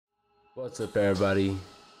What's up, everybody?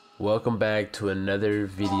 Welcome back to another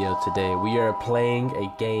video. Today we are playing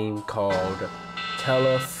a game called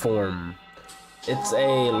Teleforum. It's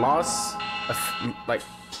a like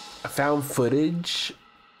a found footage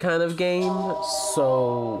kind of game,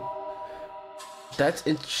 so that's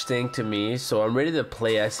interesting to me. So I'm ready to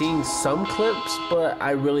play. I've seen some clips, but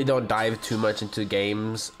I really don't dive too much into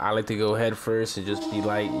games. I like to go head first and just be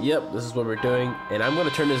like, yep, this is what we're doing. And I'm gonna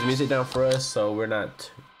turn this music down for us so we're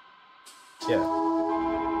not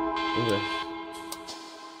English.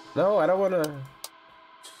 No, I don't wanna.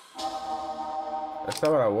 That's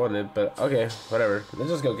not what I wanted, but okay, whatever. Let's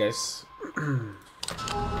just go, guys.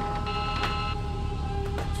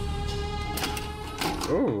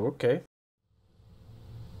 Oh, okay.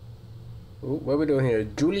 Ooh, what are we doing here?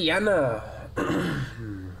 Juliana!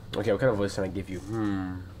 Okay, what kind of voice can I give you?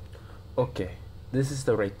 Okay, this is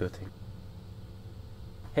the right building.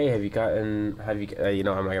 Hey, have you, I'm not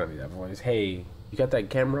gonna do that voice. Hey, you got that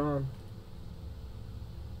camera on?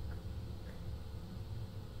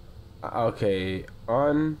 Okay,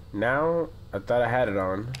 on now? I thought I had it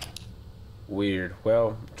on. Weird.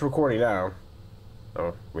 Well, it's recording now.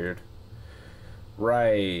 Oh, weird.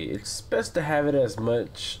 Right, it's best to have as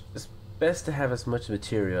much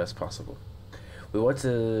material as possible. We want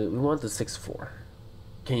the 6th floor.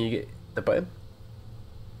 Can you get the button?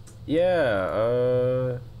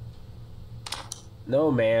 Yeah,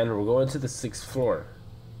 no, man, we're going to the 6th floor.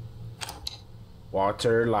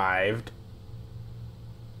 Walter lived.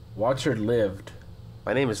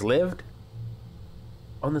 My name is Lived?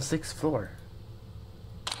 On the 6th floor.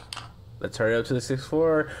 Let's hurry up to the 6th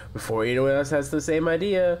floor before anyone else has the same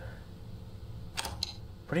idea.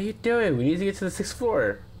 What are you doing? We need to get to the 6th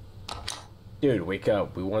floor. Dude, wake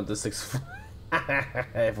up. We want the 6th floor.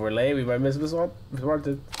 If we're late, we might miss Miss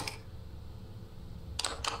Wanted.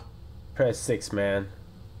 Press 6, man.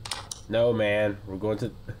 No, man. We're going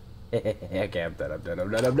to... Okay, I'm done.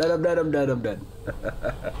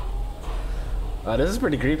 This is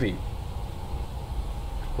pretty creepy.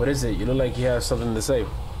 What is it? You look like you have something to say.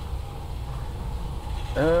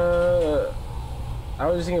 I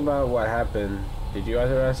was just thinking about what happened. Did you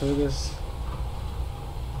guys ever ask me this?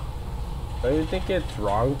 Don't you think it's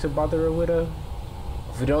wrong to bother a widow?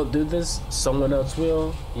 If we don't do this, someone else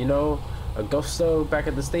will. You know, a Gusto back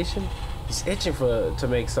at the station. He's itching to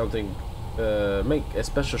make something, make a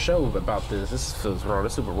special show about this. This feels wrong.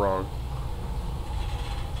 It's super wrong.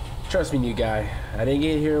 Trust me, new guy. I didn't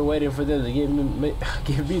get here waiting for them to give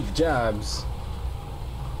me the jobs.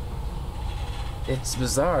 It's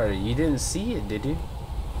bizarre. You didn't see it, did you?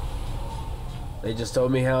 They just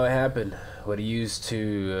told me how it happened. What he used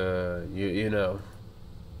to, you know.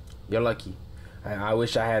 You're lucky. I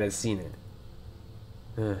wish I hadn't seen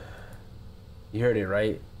it. You heard it,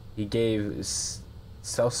 right? He gave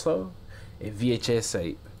Celso a VHS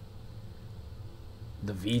tape.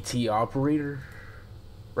 The VT operator?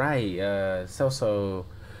 Right, Celso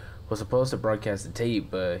was supposed to broadcast the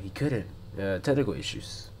tape, but he couldn't. Technical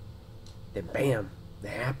issues. Then bam, that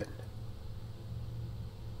happened.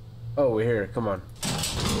 Oh, we're here. Come on.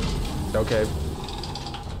 Okay.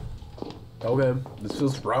 This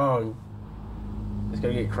feels wrong. It's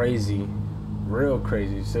gonna get crazy. Real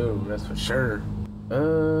crazy soon, that's for sure.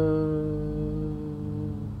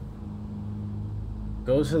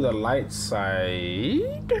 Go to the light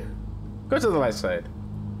side. Go to the light side.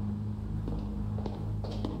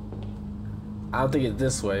 I don't think it's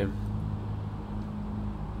this way.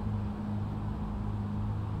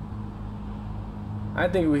 I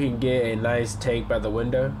think we can get a nice take by the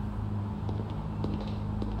window.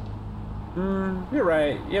 You're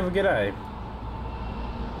right. You have a good eye.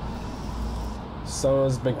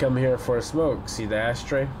 Someone's been coming here for a smoke. See the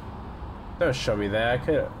ashtray? Don't show me that.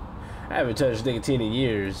 I haven't touched nicotine in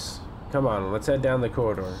years. Come on, let's head down the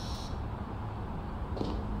corridor.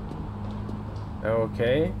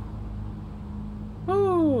 Okay.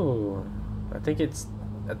 Ooh. I think it's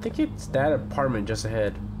that apartment just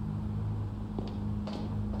ahead.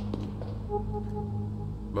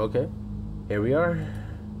 Okay. Here we are.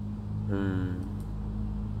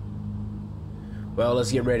 Well,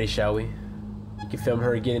 let's get ready, shall we? You can film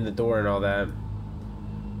her getting the door and all that.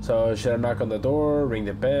 So, should I knock on the door, ring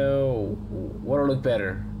the bell? What'll look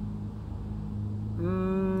better?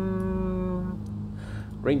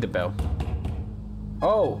 Ring the bell.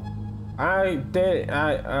 Oh! I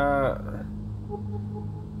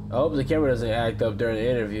hope the camera doesn't act up during the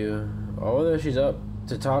interview. I wonder if she's up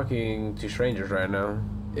to talking to strangers right now.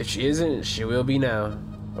 If she isn't, she will be now.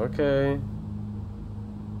 Okay.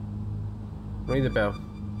 Ring the bell.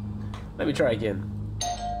 Let me try again.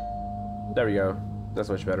 There we go. That's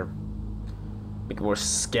much better. Make it more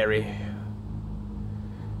scary.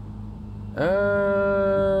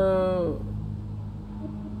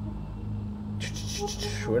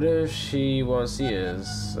 What if she wants to see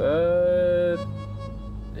us?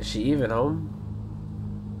 Is she even home?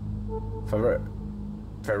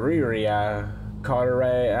 Ferreria caught her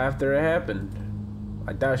right after it happened.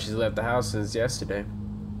 I doubt she's left the house since yesterday.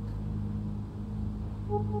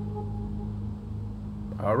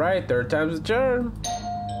 Alright, third time's the charm.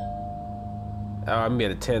 Oh, I'm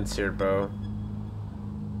getting tense here, bro.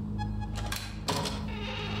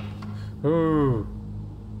 Ooh.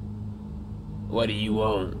 What do you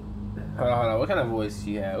want? Hold on. What kind of voice do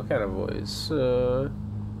you have? What kind of voice?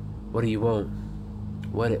 What do you want?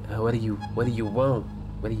 What do you want?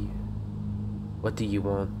 What do you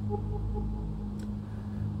want?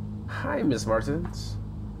 Hi, Miss Martins.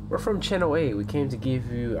 We're from Channel 8. We came to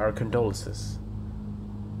give you our condolences.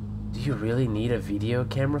 Do you really need a video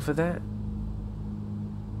camera for that?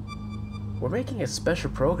 We're making a special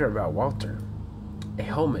program about Walter. A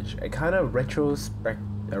homage, a kind of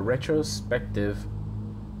retrospective.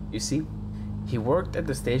 You see, he worked at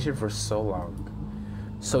the station for so long.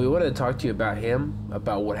 So we wanted to talk to you about him,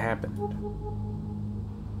 about what happened.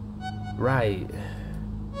 Right.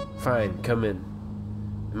 Fine, come in.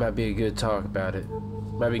 It might be a good talk about it.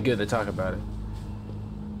 Might be good to talk about it.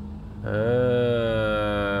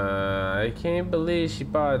 I can't believe she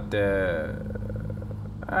bought that.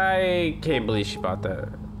 I can't believe she bought that.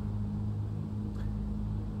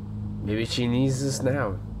 Maybe she needs this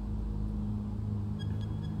now.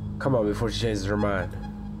 Come on before she changes her mind.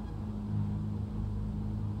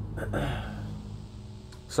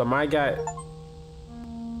 So my guy,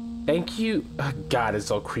 thank you. God, it's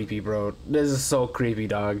so creepy, bro. This is so creepy,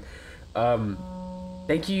 dog.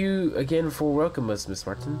 Thank you again for welcoming us, Miss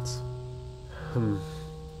Martins.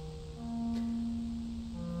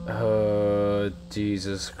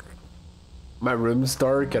 Jesus. My room's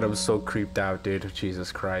dark and I'm so creeped out, dude.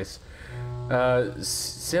 Jesus Christ.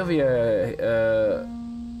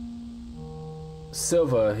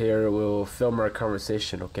 Silva here will film our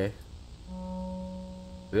conversation, okay?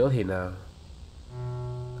 Will he now?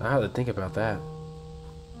 I have to think about that.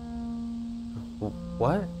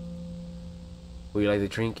 What? Would you like to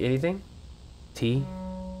drink anything? Tea?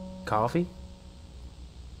 Coffee?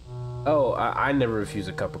 Oh, I never refuse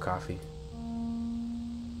a cup of coffee.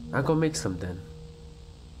 I'll go make some then.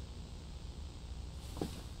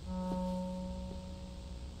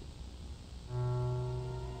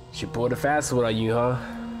 She pulled a fast one on you, huh?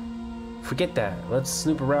 Forget that. Let's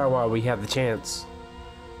snoop around while we have the chance.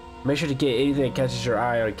 Make sure to get anything that catches your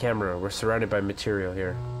eye on camera. We're surrounded by material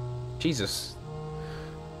here. Jesus.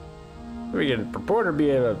 We're getting reporter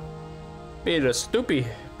being a stoopy,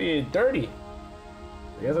 being dirty.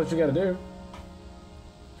 I guess what you gotta do.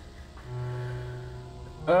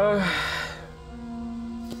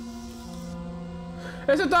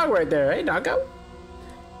 There's a dog right there. Hey, doggo.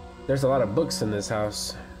 There's a lot of books in this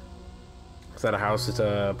house. It's not a house, it's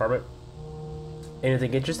an apartment.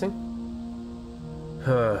 Anything interesting?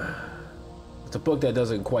 Huh. It's a book that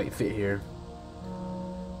doesn't quite fit here.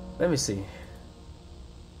 Let me see.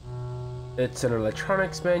 It's an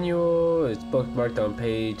electronics manual. It's bookmarked on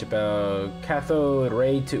page about cathode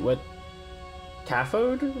ray tube. What?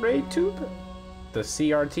 Cathode ray tube? The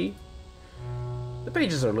CRT? The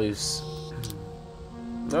pages are loose.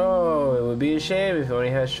 Oh, it would be a shame if it only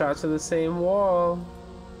had shots of the same wall.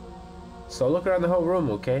 So look around the whole room,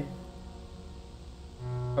 okay?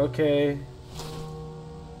 Okay.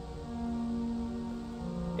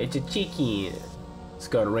 It's a chicken. It's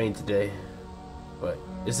gonna rain today. What?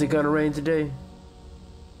 Is it gonna rain today?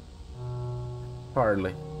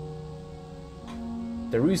 Hardly.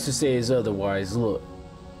 The rooster says otherwise. Look.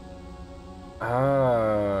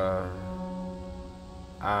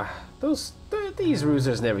 These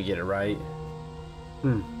roosters never get it right.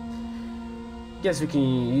 Guess we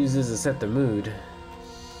can use this to set the mood.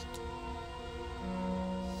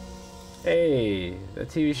 Hey, that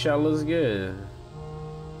TV shot looks good.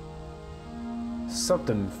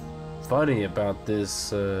 Something funny about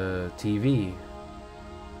this TV.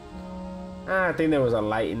 I think there was a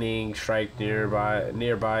lightning strike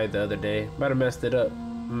nearby the other day. Might have messed it up.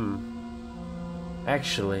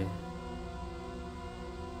 Actually,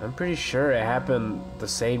 I'm pretty sure it happened the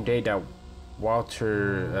same day that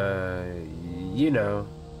Walter,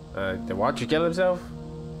 did Walter kill himself?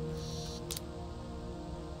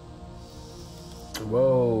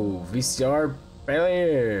 Whoa, VCR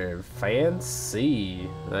player, fancy.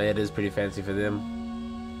 It is pretty fancy for them.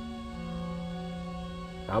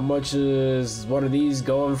 How much is one of these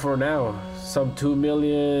going for now? Some 2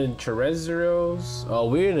 million terrestrials? Oh,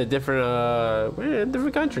 we're in a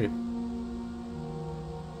different country.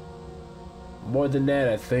 More than that,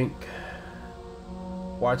 I think.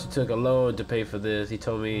 Watcher took a loan to pay for this. He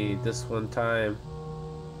told me this one time.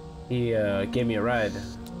 He gave me a ride.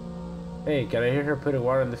 Hey, can I hear her putting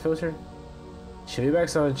water in the filter? She'll be back,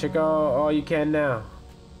 son. Check out all you can now.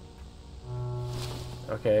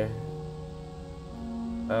 Okay.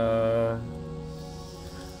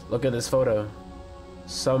 Look at this photo.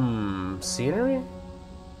 Some scenery?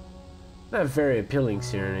 Not very appealing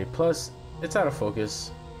scenery. Plus, it's out of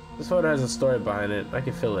focus. This photo has a story behind it. I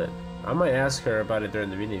can feel it. I might ask her about it during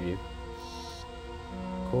the interview.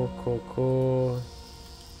 Cool.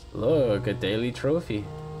 Look, a daily trophy.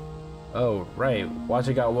 Oh, right.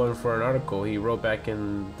 Watcher got one for an article he wrote back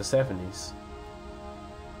in the 70s.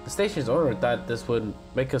 The station's owner thought this would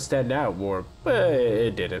make us stand out more, but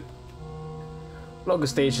it didn't. Local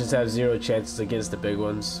stations have zero chances against the big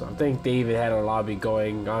ones. I think they even had a lobby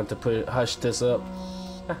going on to hush this up.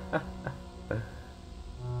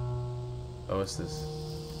 Oh, what's this?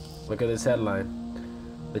 Look at this headline.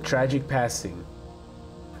 The tragic passing.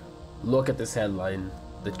 Look at this headline.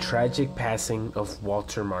 The tragic passing of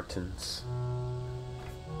Walter Martins.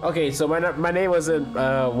 Okay, so my name wasn't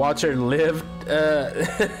Walter Lived.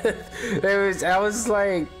 I was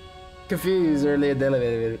like confused early in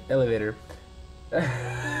the elevator.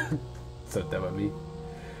 So that would be.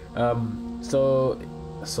 So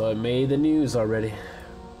it made the news already.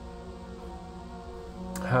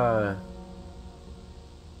 Huh.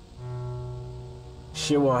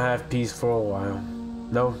 She won't have peace for a while.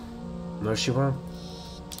 No, she won't.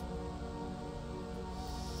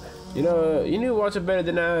 You know, you knew Walter better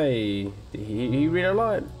than I. He read a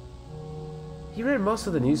lot. He read most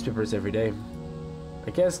of the newspapers every day.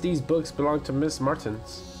 I guess these books belong to Miss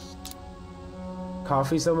Martins.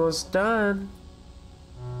 Coffee's almost done.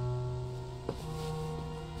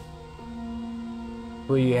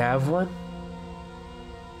 Will you have one?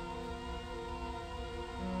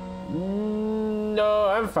 No,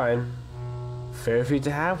 I'm fine. Fair for you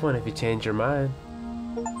to have one if you change your mind.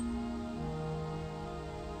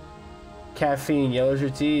 Caffeine yellows your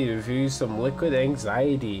tea. If you use some liquid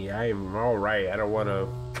anxiety, I'm alright. I don't want to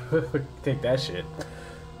take that shit.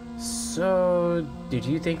 So, did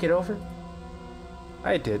you think it over?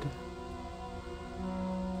 I did.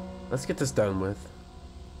 Let's get this done with.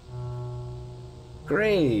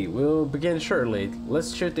 Great, we'll begin shortly.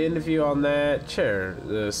 Let's shoot the interview on that chair,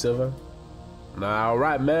 Silva.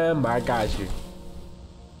 Alright, ma'am, I got you.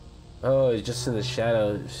 Oh, it's just in the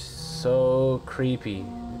shadows. So creepy.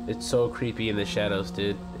 It's so creepy in the shadows,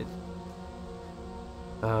 dude.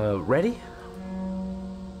 Ready?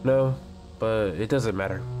 No, but it doesn't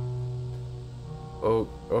matter. Oh,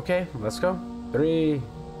 okay, let's go. 3,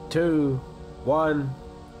 2, 1.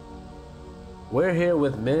 We're here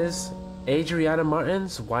with Ms. Adriana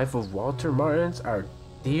Martins, wife of Walter Martins, our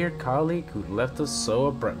dear colleague who left us so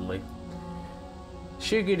abruptly.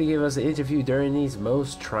 She agreed to give us an interview during these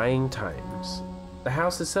most trying times. The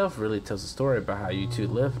house itself really tells a story about how you two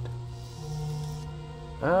lived.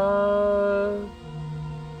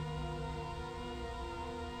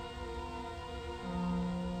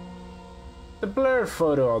 The blurred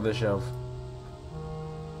photo on the shelf.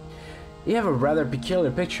 You have a rather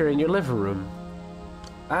peculiar picture in your living room.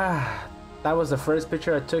 Ah, that was the first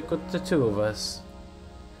picture I took with the two of us.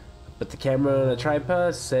 Put the camera on a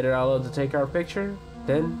tripod, set it all up to take our picture.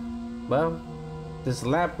 Then, well, this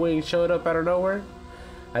lapwing showed up out of nowhere.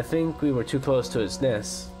 I think we were too close to its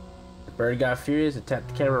nest. The bird got furious and tapped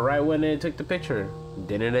the camera right when it took the picture.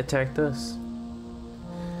 Then it attacked us.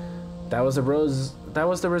 That was the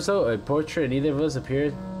result. A portrait. Neither of us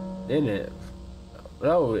appeared in it.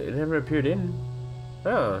 No, it never appeared in.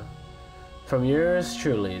 Oh. From yours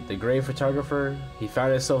truly, the great photographer. He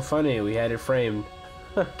found it so funny we had it framed.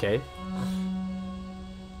 Okay.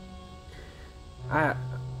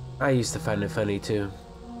 I used to find it funny too.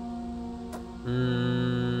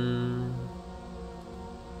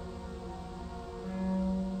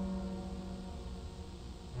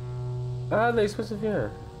 The expensive, yeah.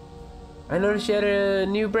 I noticed you had a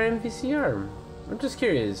new brand VCR. I'm just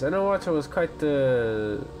curious. I know Walter was quite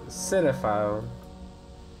the cinephile.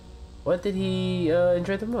 What did he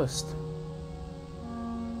enjoy the most?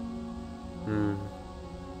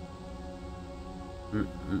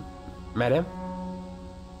 Madam?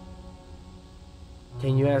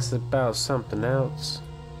 Can you ask about something else?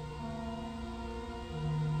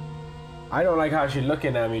 I don't like how she's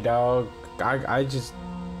looking at me, dog. I just...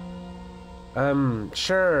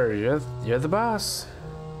 Sure, you're the boss.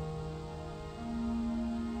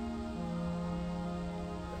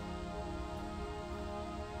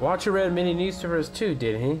 Walter read many newspapers too,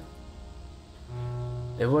 didn't he?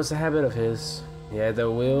 It was a habit of his. He had the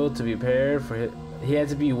will to be prepared for his, he had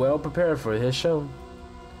to be well prepared for his show.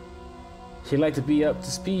 He liked to be up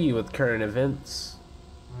to speed with current events.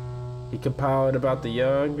 He compiled about the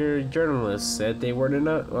younger journalists, said they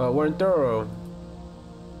weren't thorough.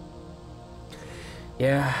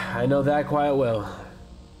 Yeah, I know that quite well.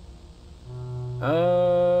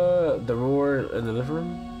 The roar in the living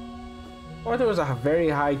room? Arthur was a very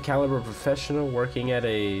high caliber professional working at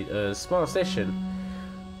a small station.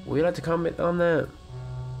 Would you like to comment on that?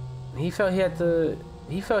 He felt he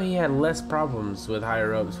had less problems with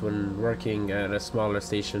higher ups when working at a smaller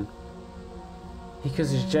station. He could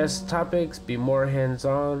suggest topics, be more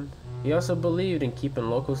hands-on. He also believed in keeping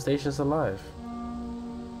local stations alive.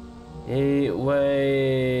 Okay,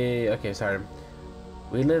 sorry.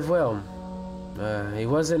 We lived well. He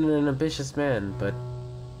wasn't an ambitious man, but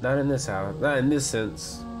not in this house. Not in this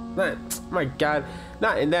sense. Not, my God,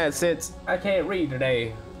 not in that sense. I can't read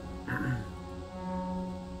today.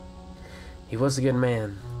 He was a good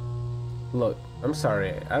man. Look, I'm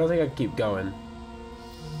sorry. I don't think I can keep going.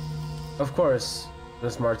 Of course,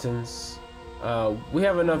 Miss Martins. We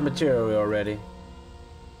have enough material already.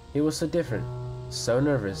 He was so different. So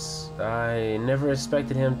nervous. I never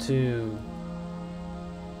expected him to...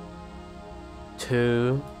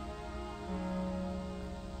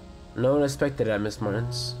 No one expected that, Miss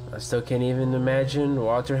Martins. I still can't even imagine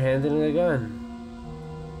Walter handling a gun.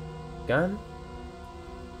 Gun?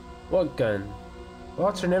 What gun?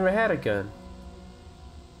 Walter never had a gun.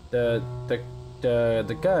 The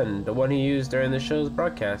gun, the one he used during the show's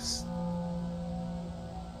broadcast.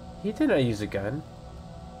 He did not use a gun.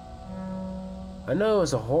 I know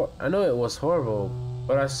it was horrible,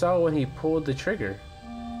 but I saw when he pulled the trigger.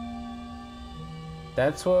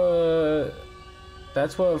 That's what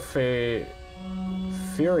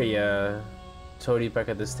Furia told you back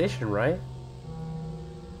at the station, right?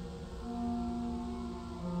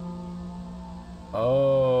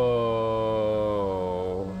 Oh.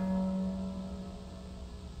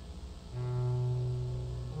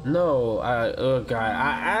 No, oh God,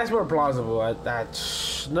 that's more plausible.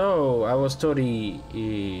 No, I was told he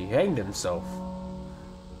hanged himself.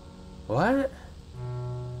 What?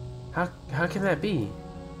 How can that be?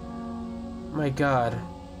 My God,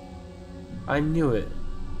 I knew it.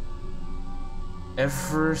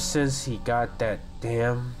 Ever since he got that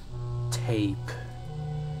damn tape.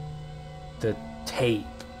 The tape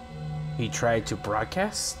he tried to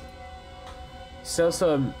broadcast? He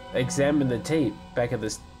also examined the tape back at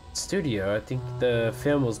the studio. I think the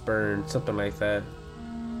film was burned, something like that.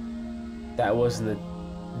 That wasn't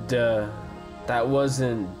the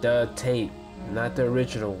tape, not the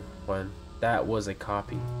original one. That was a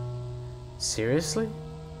copy. Seriously?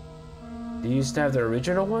 Do you used to have the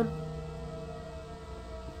original one?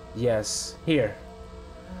 Yes, here.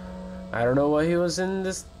 I don't know what he was in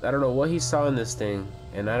this. I don't know what he saw in this thing,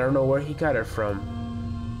 and I don't know where he got it from.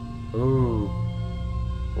 Ooh.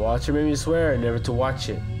 Walter made me swear never to watch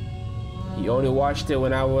it. He only watched it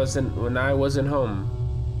when I wasn't home,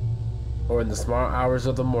 or in the small hours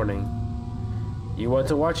of the morning. You want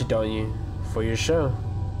to watch it, don't you? For your show.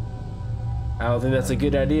 I don't think that's a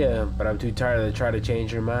good idea, but I'm too tired to try to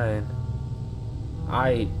change your mind.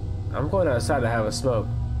 I'm going outside to have a smoke.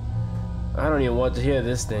 I don't even want to hear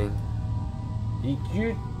this thing.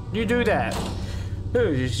 You do that.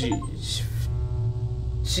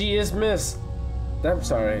 She is missed. I'm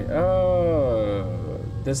sorry. Oh,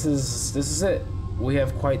 this is it. We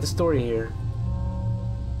have quite the story here.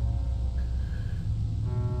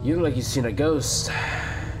 You look like you've seen a ghost.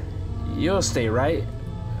 You'll stay, right?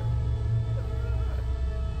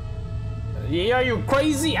 Yeah, are you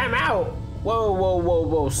crazy? I'm out.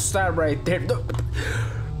 Whoa. Stop right there.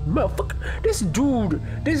 Motherfucker, this dude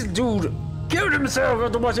killed himself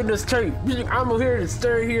after watching this tape. I'm here to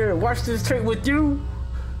stay here and watch this tape with you?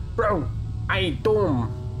 Bro, I ain't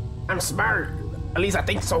dumb. I'm smart. At least I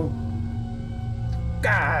think so.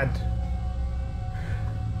 God.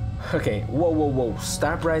 Okay, whoa.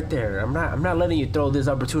 Stop right there. I'm not letting you throw this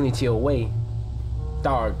opportunity away.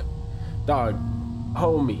 Dog,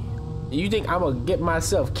 homie. You think I'm gonna get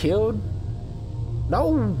myself killed?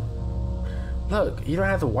 No. Look, you don't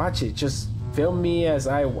have to watch it. Just film me as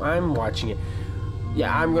I'm watching it.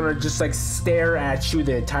 Yeah, I'm gonna just like stare at you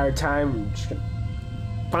the entire time.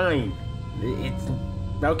 Fine. It's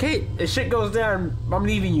okay. If shit goes down, I'm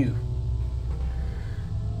leaving you.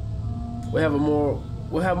 We'll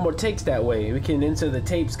have more takes that way. We can insert the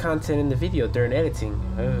tape's content in the video during editing.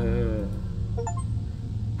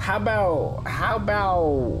 How about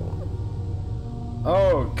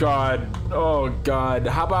Oh god. Oh god.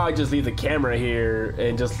 How about I just leave the camera here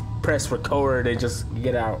and just press record and just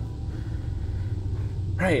get out?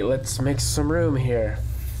 Right, let's make some room here.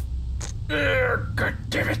 God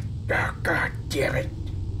damn it. Oh, god damn it.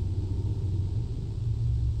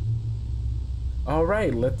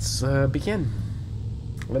 Alright, let's begin.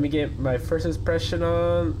 Let me get my first impression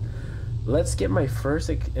on... Let's get my first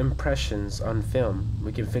impressions on film.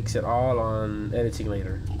 We can fix it all on editing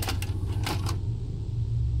later.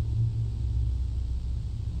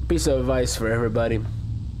 Piece of advice for everybody.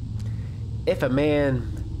 If a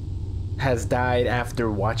man has died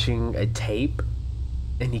after watching a tape,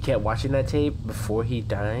 and he kept watching that tape before he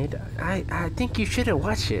died, I think you shouldn't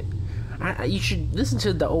watch it. You should listen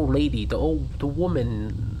to the old lady, the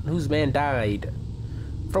woman whose man died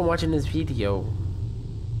from watching this video.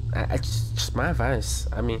 Just my advice.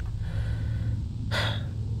 I mean,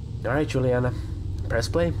 all right, Juliana, press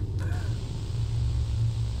play.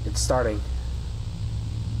 It's starting.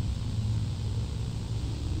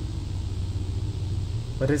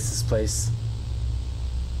 What is this place?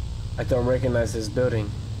 I don't recognize this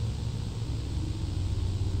building.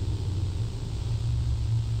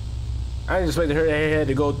 I didn't expect her head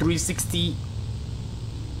to go 360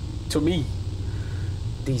 to me.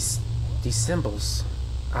 These symbols,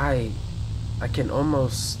 I can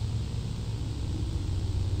almost...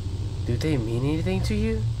 Do they mean anything to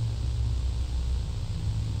you?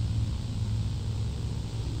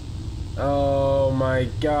 Oh my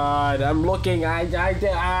god, I'm looking,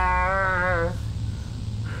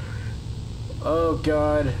 oh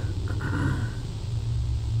god.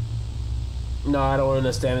 No, I don't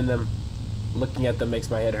understand them. Looking at them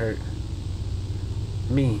makes my head hurt.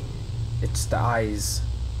 Me, it's the eyes.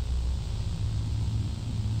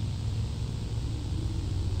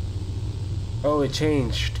 Oh, it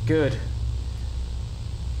changed. Good.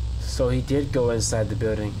 So he did go inside the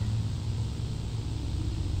building.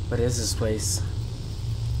 What is this place?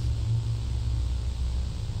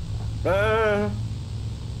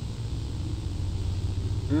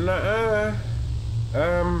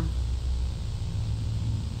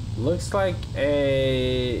 Looks like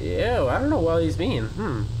a... Ew, I don't know what he's mean.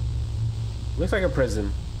 Looks like a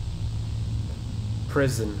prison.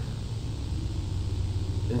 Prison.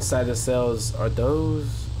 Inside the cells, are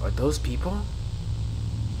those people?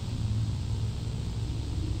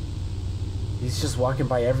 He's just walking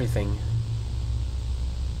by everything.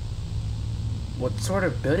 What sort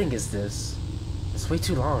of building is this? It's way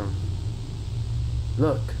too long.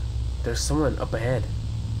 Look, there's someone up ahead.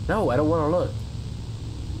 No, I don't want to look.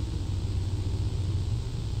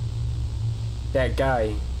 That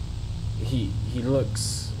guy, he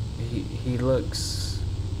looks,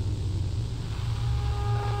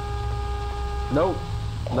 Nope,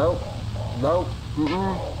 nope, nope,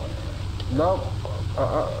 nope,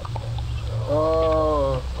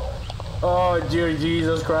 oh dear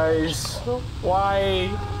Jesus Christ, why?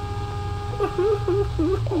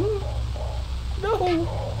 No,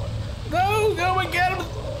 oh my god,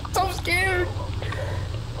 I'm so scared.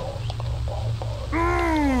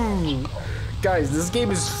 Guys, this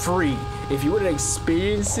game is free. If you want to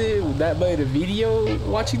experience it without playing the video,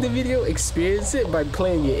 watching the video, experience it by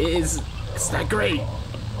playing it. It's not great.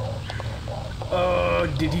 Oh,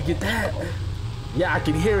 did you get that? Yeah, I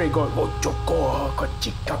can hear it going. Oh, Choco,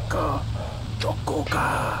 Kochikaka,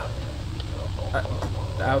 Chocoka.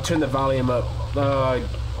 I'll turn the volume up.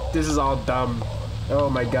 This is all dumb.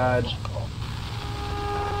 Oh my god.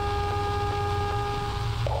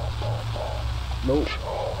 Nope.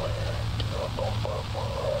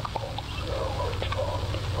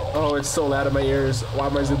 Oh, it's so loud in my ears. Why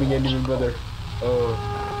am I zooming in even further? Oh.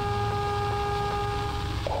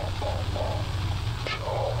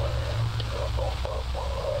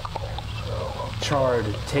 Charred,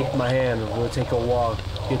 take my hand. We'll take a walk.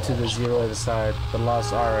 Get to the zero other side. The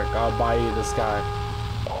lost ark. I'll buy you the sky.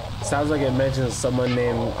 Sounds like it mentions someone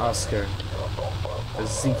named Oscar.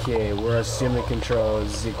 ZK. We're assuming control.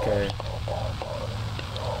 ZK.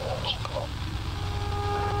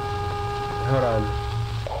 Hold on.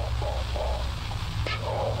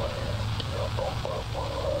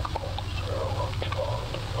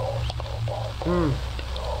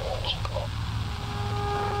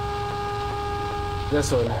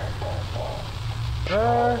 This one.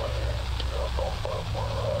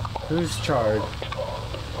 Who's charred?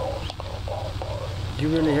 You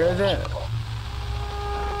really hear that?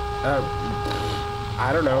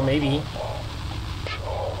 I don't know, maybe.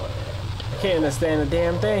 I can't understand a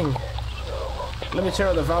damn thing. Let me turn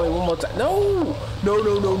on the volume one more time. No! No,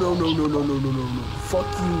 no, no, no, no, no, no, no, no, no, no. Fuck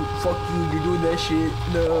you, you're doing that shit.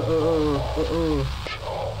 No,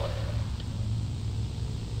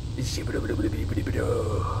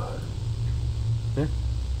 Huh?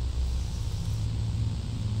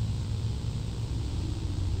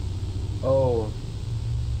 Oh.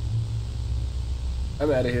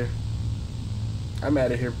 I'm out of here. I'm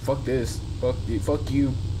out of here. Fuck this. Fuck you. Fuck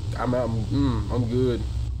you. I'm out. I'm good.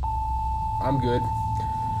 I'm good.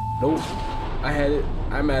 Nope. I had it.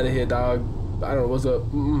 I'm out of here, dog. I don't know what's up.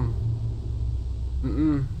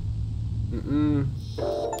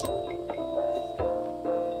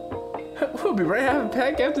 We'll be right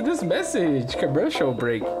back after this message. Commercial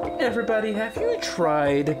break. Everybody, have you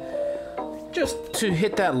tried just to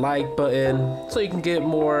hit that like button so you can get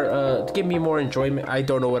more, give me more enjoyment? I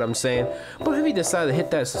don't know what I'm saying, but if you decide to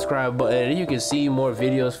hit that subscribe button, you can see more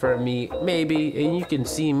videos from me, maybe, and you can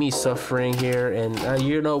see me suffering here. And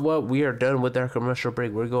you know what? We are done with our commercial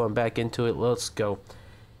break. We're going back into it. Let's go.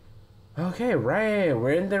 Okay, right.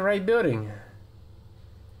 We're in the right building.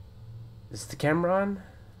 Is the camera on?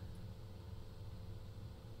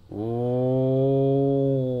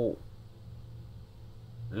 Oh.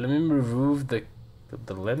 Let me remove the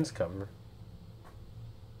lens cover.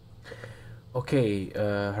 Okay,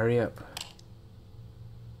 hurry up.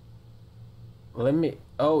 Let me.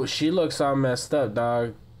 Oh, she looks all messed up,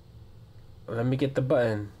 dog. Let me get the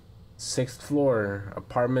button. 6th floor,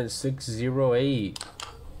 apartment 608.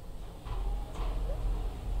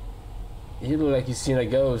 You look like you've seen a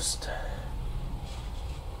ghost.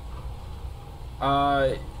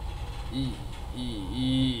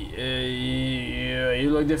 You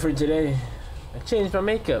look different today. I changed my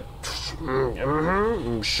makeup.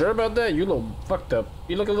 Sure about that? You look fucked up.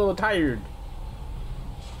 You look a little tired.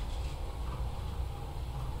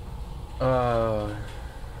 Oh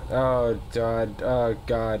God. Oh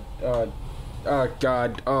God. Oh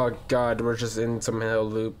God. Oh God. We're just in some hell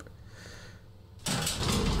loop.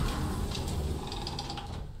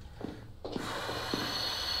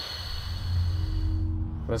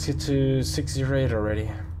 Let's get to 608 already.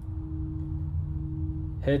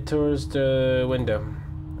 Head towards the window.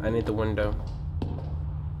 I need the window.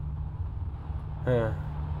 Huh.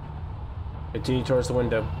 Continue towards the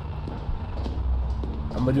window.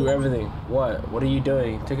 I'm gonna do everything. What? What are you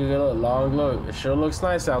doing? Take a good long look. It sure looks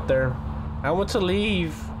nice out there. I want to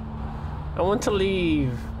leave. I want to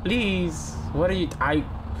leave. Please. What are you?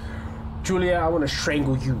 Julia, I want to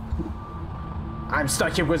strangle you. I'm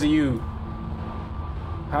stuck here because of you.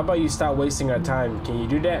 How about you stop wasting our time? Can you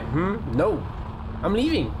do that? No. I'm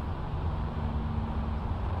leaving.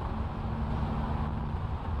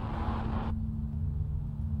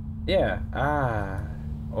 Yeah.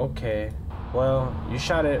 Okay. Well, you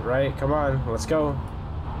shot it, right? Come on, let's go.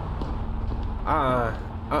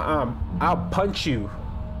 I'll punch you.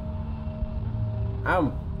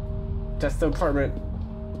 That's the apartment.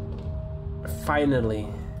 Finally.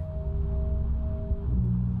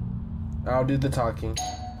 I'll do the talking.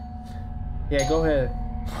 Yeah, go ahead.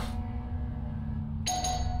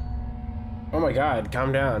 Oh my God,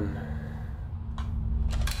 calm down.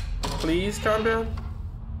 Please calm down.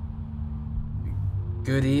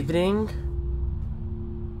 Good evening.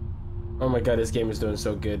 Oh my God, this game is doing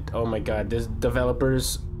so good. Oh my God, this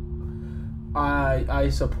developers. I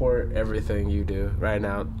support everything you do right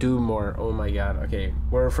now. Do more. Oh my God. Okay,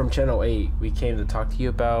 we're from Channel 8. We came to talk to you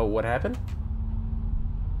about what happened.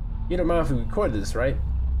 You don't mind if we record this, right?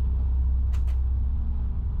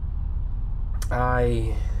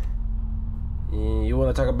 You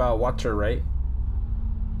want to talk about water, right?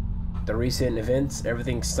 The recent events,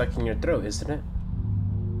 everything's stuck in your throat, isn't it?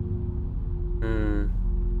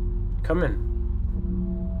 Come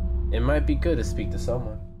in. It might be good to speak to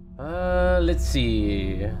someone. Let's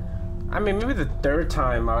see. I mean, maybe the third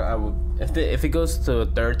time. I will. If it goes to a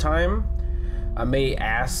third time, I may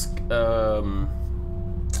ask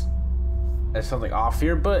there's something off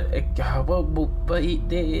here, but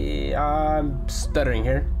I'm stuttering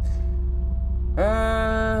here.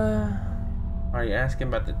 Are you asking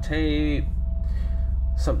about the tape?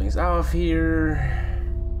 Something's off here.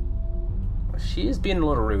 She is being a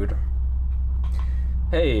little rude.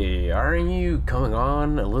 Hey, aren't you coming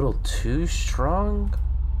on a little too strong?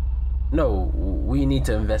 No, we need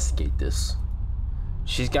to investigate this.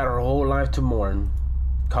 She's got her whole life to mourn.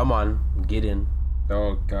 Come on, get in.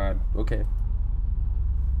 Oh God, okay.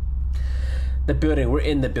 The building, we're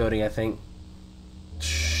in the building, I think.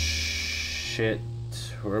 Shit,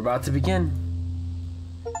 we're about to begin.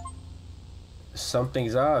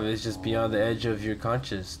 Something's off, it's just beyond the edge of your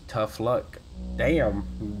conscience. Tough luck. Damn,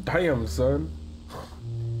 son.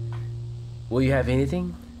 Will you have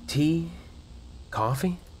anything? Tea?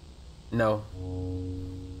 Coffee? No.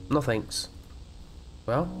 No thanks.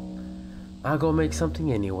 Well, I'll go make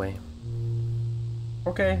something anyway.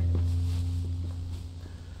 Okay.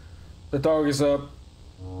 The dog is up.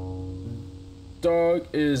 Dog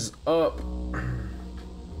is up.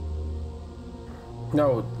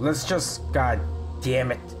 No, let's just... God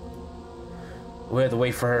damn it. We have to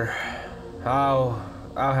wait for her. I'll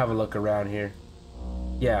have a look around here.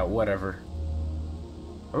 Yeah, whatever.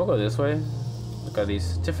 I'm gonna go this way. Look at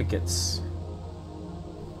these certificates.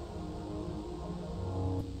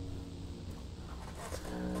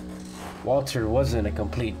 Walter wasn't a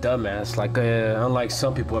complete dumbass, like unlike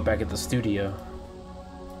some people back at the studio.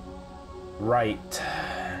 Right.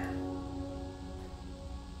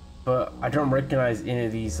 But I don't recognize any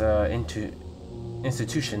of these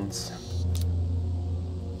institutions.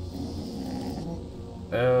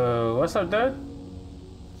 What's up, Dad?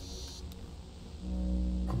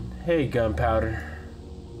 Hey, Gunpowder.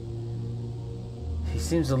 He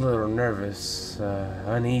seems a little nervous,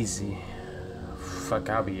 uneasy. Fuck,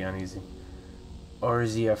 I'll be uneasy. Or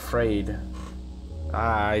is he afraid?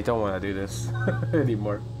 I don't want to do this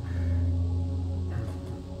anymore.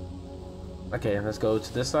 Okay, let's go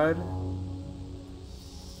to this side.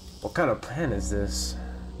 What kind of plan is this?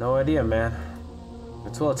 No idea, man.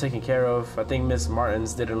 It's well taken care of. I think Miss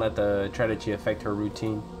Martins didn't let the tragedy affect her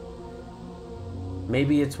routine.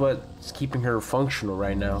 Maybe it's what's keeping her functional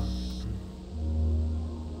right now.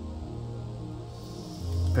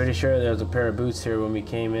 Pretty sure there was a pair of boots here when we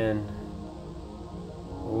came in.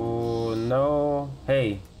 Oh no.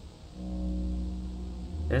 Hey.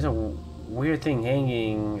 There's a weird thing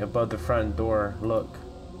hanging above the front door. Look.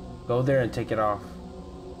 Go there and take it off.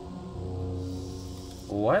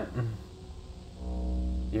 What?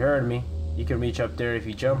 You heard me. You can reach up there if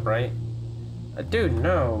you jump, right? Dude,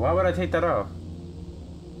 no. Why would I take that off?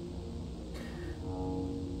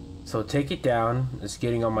 So take it down. It's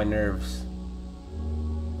getting on my nerves.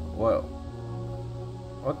 Whoa.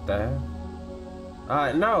 What the hell?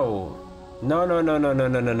 No.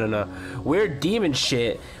 No. Weird demon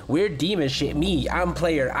shit. Weird demon shit. Me, I'm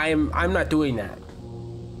player. I'm not doing that.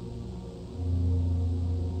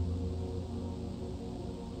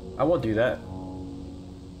 I won't do that.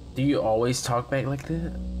 Do you always talk back like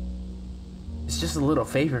that? It's just a little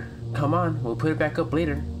favor. Come on, we'll put it back up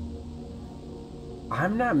later.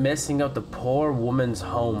 I'm not messing up the poor woman's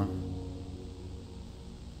home. ...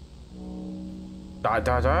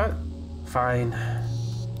 Fine.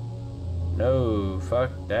 No,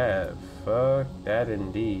 fuck that. Fuck that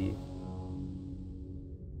indeed.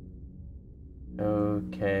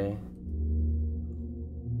 Okay.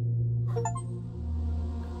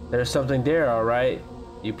 There's something there, alright.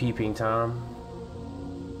 You peeping Tom.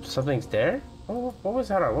 Something's there? Oh, what was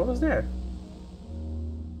that? What was there?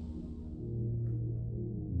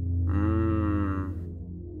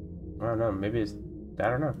 I don't know. Maybe it's... I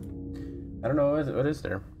don't know. I don't know what is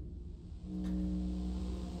there.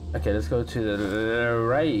 Okay, let's go to the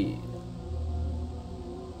right.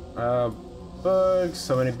 Books.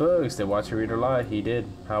 So many books. Did Walter read a lot? He did.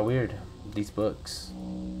 How weird. These books.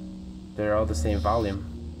 They're all the same volume.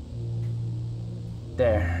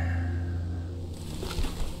 There.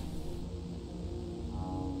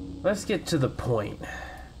 Let's get to the point.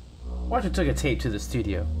 Walter took a tape to the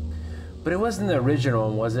studio. But it wasn't the original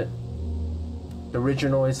one, was it? The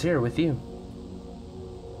original is here with you.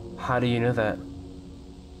 How do you know that?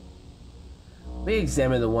 We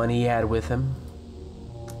examined the one he had with him.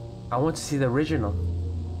 I want to see the original.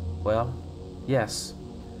 Well, yes.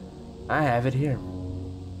 I have it here.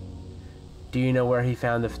 Do you know where he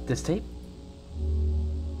found this tape?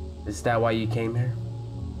 Is that why you came here?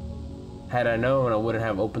 Had I known, I wouldn't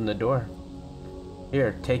have opened the door.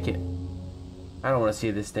 Here, take it. I don't want to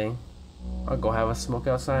see this thing. I'll go have a smoke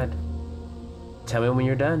outside. Tell me when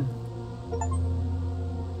you're done.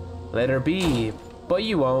 Let her be, but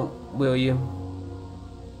you won't, will you?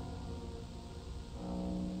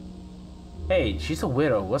 Hey, she's a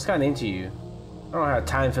widow. What's gotten into you? I don't have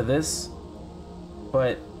time for this.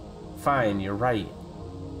 But, fine, you're right.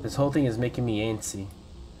 This whole thing is making me antsy.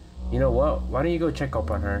 You know what? Why don't you go check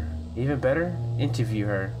up on her? Even better, interview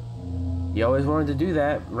her. You always wanted to do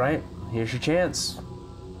that, right? Here's your chance.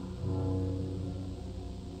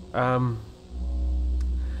 I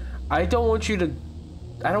don't want you to...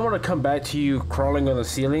 I don't want to come back to you crawling on the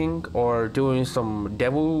ceiling or doing some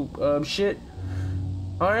devil shit.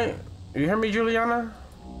 Alright? You hear me, Juliana?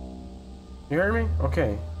 You heard me?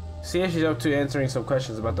 Okay. See if she's up to answering some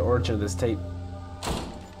questions about the origin of this tape.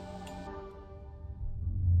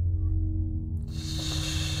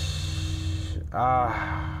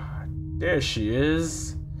 Ah, there she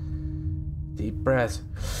is. Deep breath.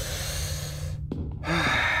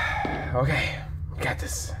 Okay, got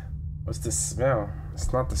this. What's this smell?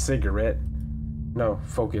 It's not the cigarette. No,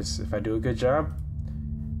 focus. If I do a good job.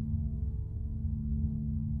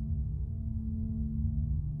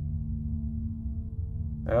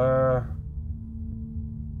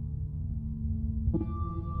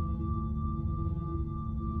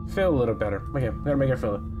 Feel a little better. Okay, I'm gonna make her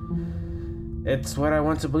feel it. It's what I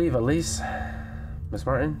want to believe, at least. Miss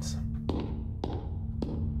Martins?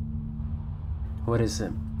 What is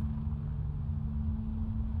it?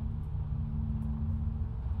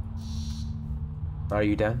 Are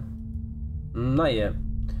you done? Not yet.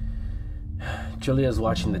 Julia's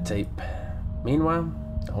watching the tape. Meanwhile,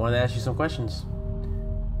 I want to ask you some questions.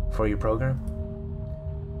 For your program?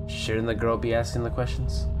 Shouldn't the girl be asking the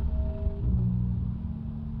questions?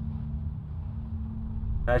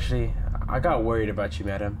 Actually, I got worried about you,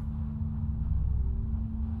 madam.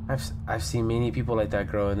 I've seen many people like that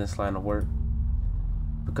girl in this line of work.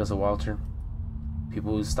 Because of Walter.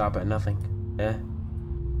 People who stop at nothing. Eh?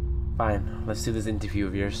 Fine, let's do this interview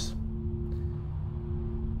of yours.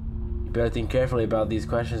 You better think carefully about these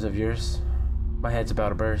questions of yours. My head's about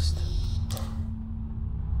to burst.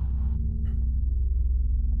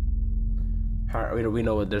 We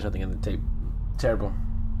know there's nothing in the tape. Terrible.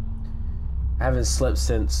 I haven't slept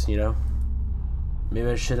since, you know. Maybe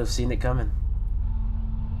I should have seen it coming.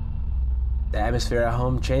 The atmosphere at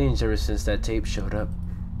home changed ever since that tape showed up.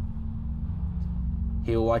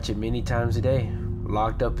 He'll watch it many times a day.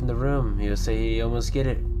 Locked up in the room. He'll say he almost get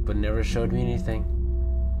it, but never showed me anything.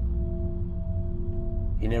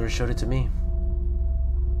 He never showed it to me.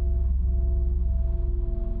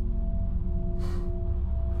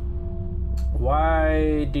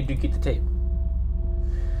 Why did you keep the tape?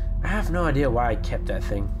 I have no idea why I kept that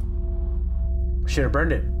thing. Should have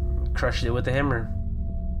burned it. Crushed it with a hammer.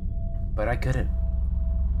 But I couldn't.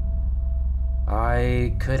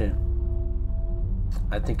 I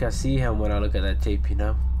think I see him when I look at that tape, you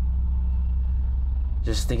know?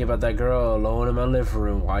 Just thinking about that girl alone in my living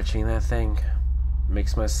room watching that thing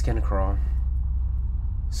makes my skin crawl.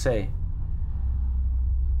 Say,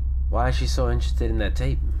 why is she so interested in that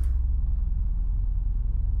tape?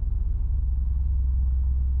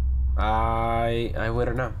 I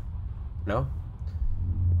wouldn't know. No?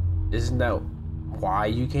 Isn't that why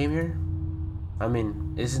you came here? I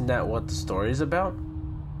mean, isn't that what the story is about?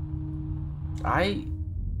 I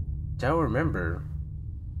don't remember.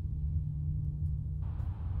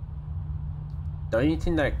 Don't you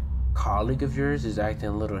think that colleague of yours is acting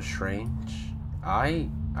a little strange? I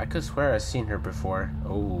could swear I've seen her before.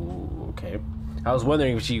 Oh, okay. I was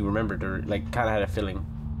wondering if she remembered or like kind of had a feeling.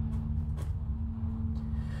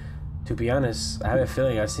 To be honest, I have a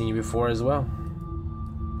feeling I've seen you before as well.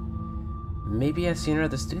 Maybe I've seen her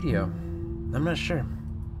at the studio. I'm not sure.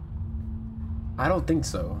 I don't think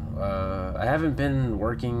so. I haven't been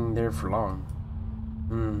working there for long.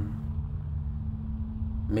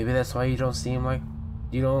 Maybe that's why you don't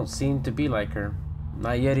seem to be like her.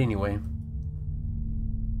 Not yet anyway.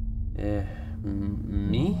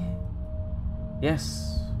 Me?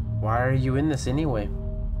 Yes. Why are you in this anyway?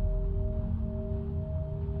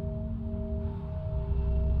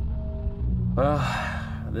 Well,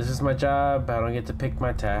 this is my job. I don't get to pick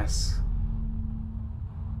my tasks.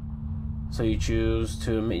 So you choose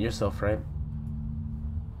to admit yourself, right?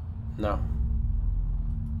 No.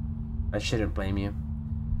 I shouldn't blame you.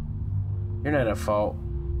 You're not at fault.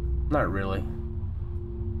 Not really.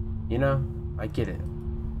 You know, I get it.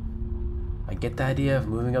 I get the idea of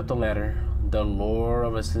moving up the ladder. The lure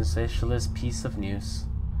of a sensationalist piece of news.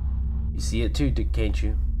 You see it too, can't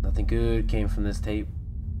you? Nothing good came from this tape.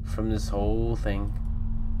 From this whole thing.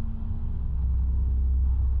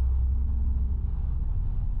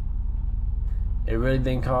 It really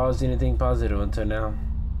didn't cause anything positive until now.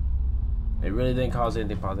 It really didn't cause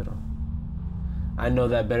anything positive. I know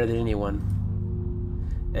that better than anyone.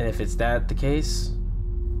 And if it's that the case,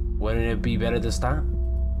 wouldn't it be better to stop?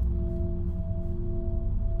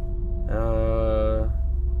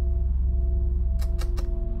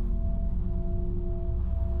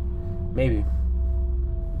 Maybe.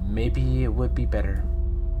 Maybe it would be better.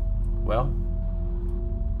 Well,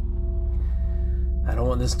 I don't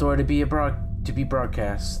want this story to be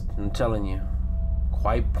broadcast. I'm telling you,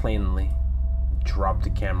 quite plainly. Drop the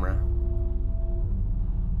camera.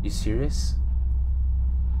 You serious?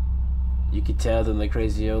 You could tell them the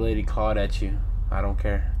crazy old lady clawed at you. I don't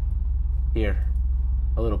care. Here,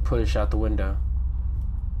 a little push out the window.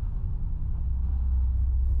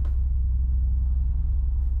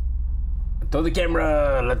 Throw the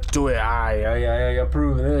camera. Let's do it. I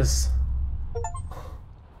approve of this.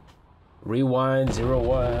 Rewind 01.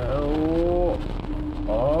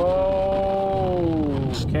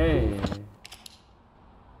 Oh. Okay.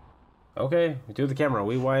 Okay, do the camera.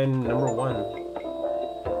 Rewind number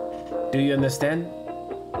 1. Do you understand?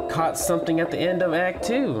 Caught something at the end of Act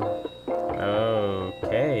 2.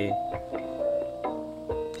 Okay.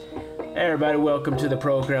 Hey everybody, welcome to the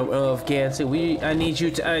program of Cancer. I need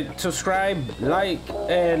you to subscribe, like,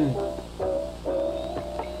 and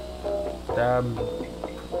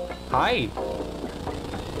hi.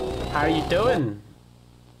 How are you doing?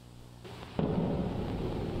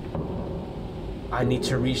 I need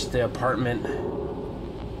to reach the apartment.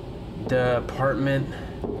 The apartment.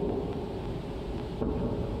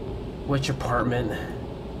 Which apartment?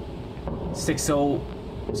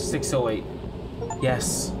 608.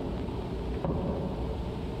 Yes.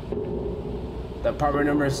 The apartment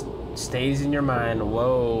number stays in your mind.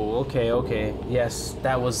 Whoa, okay. Yes,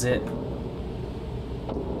 that was it.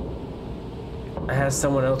 I had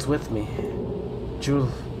someone else with me.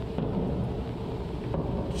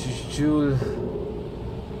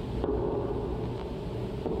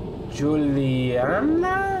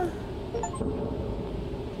 Juliana?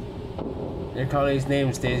 Your colleague's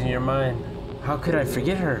name stays in your mind. How could I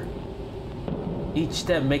forget her? Each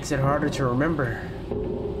step makes it harder to remember.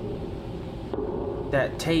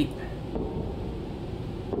 That tape.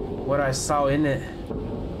 What I saw in it.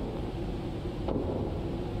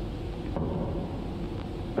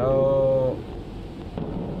 Oh.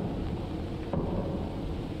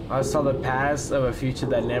 I saw the past of a future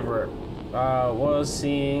that never was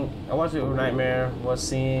seeing. I watched it with Nightmare, was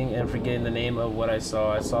seeing and forgetting the name of what I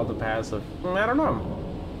saw. I saw the past of, I don't know.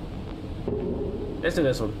 Let's do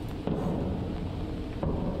this one.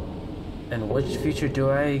 And which future do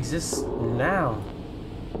I exist now?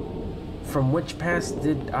 From which past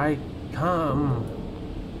did I come?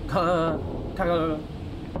 The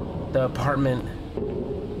apartment.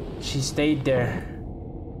 She stayed there.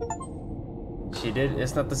 She did.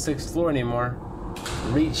 It's not the 6th floor anymore.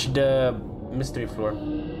 Reach the mystery floor.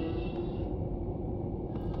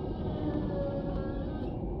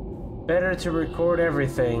 Better to record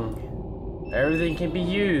everything. Everything can be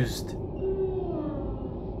used.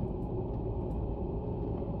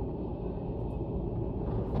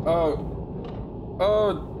 Oh.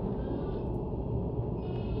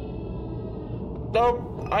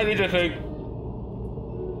 Nope. I need to think.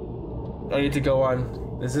 I need to go on.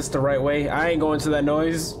 Is this the right way? I ain't going to that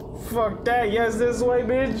noise. Fuck that. Yes, this way,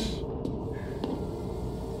 bitch.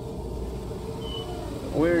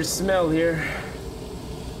 Weird smell here.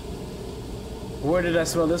 Where did I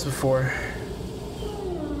smell this before?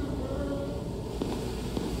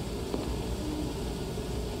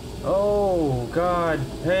 Oh, God.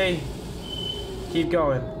 Hey. Keep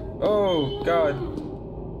going. Oh, God.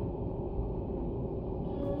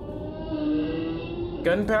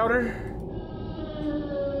 Gunpowder?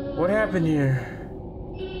 What happened here?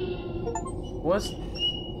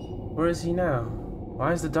 Where is he now?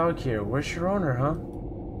 Why is the dog here? Where's your owner, huh?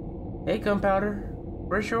 Hey, Gunpowder.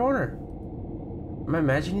 Where's your owner? Am I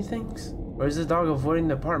imagining things? Or is the dog avoiding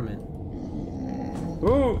the apartment?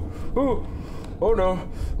 Oh no.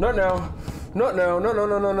 Not now. Not now. No.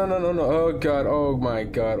 Oh, God. Oh, my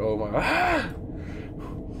God. Oh, my. Ah!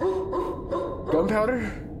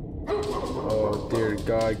 Gunpowder? Oh, dear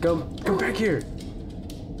God. Come back here.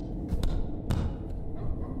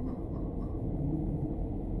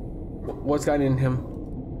 What's got in him?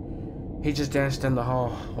 He just dashed down the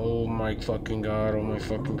hall. Oh my fucking God. Oh my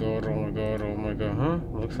fucking God. Oh my God. Oh my God. Huh?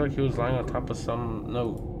 Looks like he was lying on top of some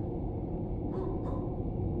note.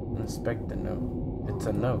 Inspect the note. It's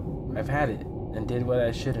a note. I've had it and did what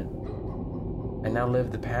I shouldn't. I now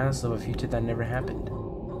live the past of a future that never happened.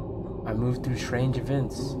 I moved through strange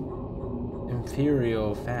events.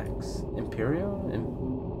 Imperial facts. Imperial?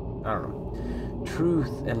 I don't know.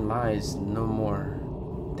 Truth and lies no more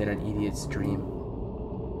than an idiot's dream.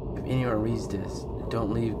 If anyone reads this,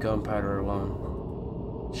 don't leave Gunpowder alone.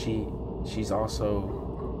 She's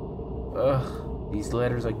also... Ugh, these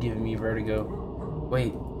letters are giving me vertigo.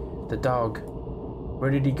 Wait, the dog. Where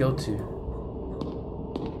did he go to?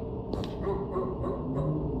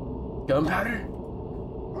 Gunpowder?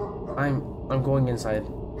 I'm going inside.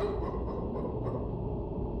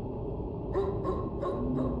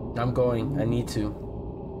 I'm going. I need to.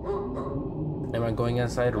 Am I going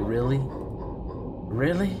inside? Really?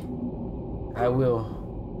 Really? I will.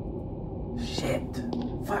 Shit.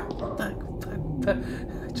 Fuck. I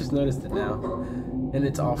just noticed it now. And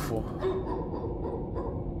it's awful.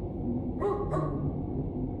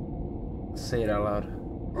 Say it out loud.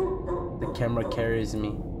 The camera carries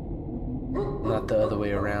me. Not the other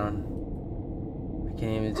way around. I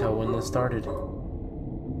can't even tell when this started.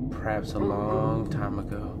 Perhaps a long time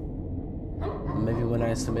ago. Maybe when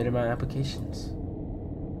I submitted my applications.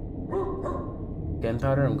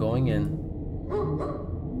 Gunpowder, I'm going in.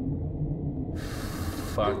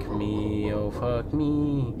 Fuck me, oh fuck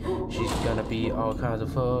me. She's gonna be all kinds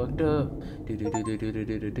of fucked up.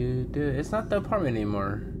 It's not the apartment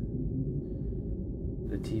anymore.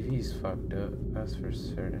 The TV's fucked up, that's for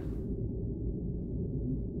certain.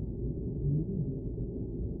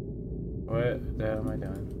 What the hell am I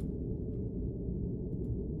doing?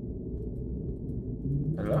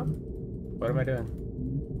 Hello? What am I doing?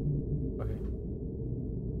 Okay.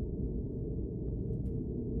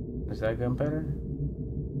 Is that gunpowder?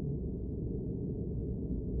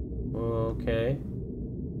 Okay.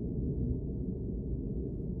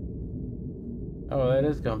 Oh, that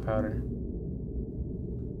is gunpowder.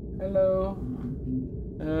 Hello.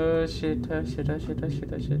 Oh shit, oh shit, oh shit, oh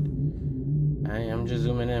shit, oh shit. I'm just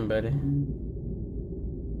zooming in, buddy.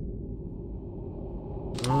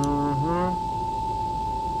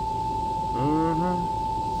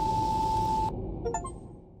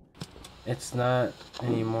 It's not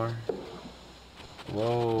anymore.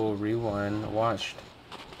 Whoa, rewind. Watched.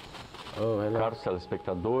 Oh, hello. Caros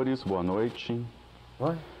telespectadores, boa noite.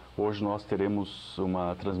 What? Hoje nós teremos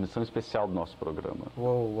uma transmissão especial do nosso programa.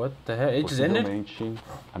 Whoa, what the hell? It just ended? Possivelmente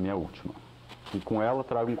a minha última. E com ela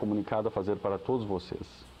trago um comunicado a fazer para todos vocês.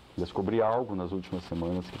 Descobri algo nas últimas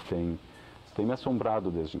semanas que tem me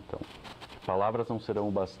assombrado desde então. Palavras não serão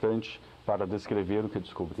o bastante para descrever o que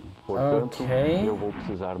descobri. Portanto, eu vou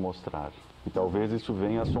precisar mostrar. E talvez isso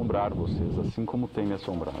venha assombrar vocês, assim como tem me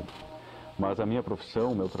assombrado. Mas a minha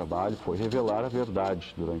profissão, o meu trabalho, foi revelar a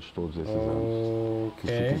verdade durante todos esses anos. E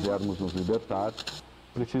se quisermos nos libertar,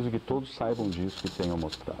 preciso que todos saibam disso que tenho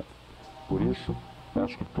mostrado. Por isso,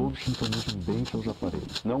 peço que todos sintonizem bem seus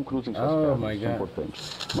aparelhos. Não cruzem suas pernas, isso é importante.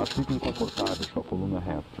 Mas fiquem confortáveis com a coluna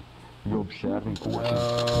reta. E observem com atenção.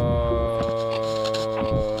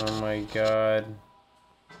 Oh my god.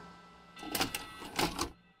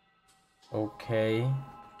 Okay.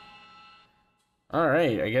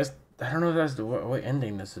 Alright, I guess. I don't know if that's the what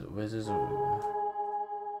ending this is. Was this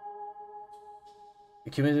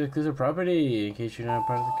accumulated exclusive property in case you're not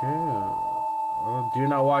part of the crew? Oh, do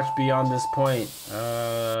not watch beyond this point.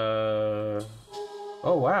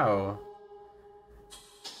 Oh wow.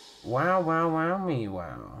 Wow me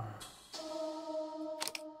wow.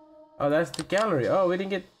 Oh, that's the gallery. Oh, we didn't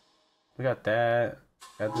get. We got that.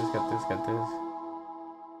 Got this. Got this. Got this.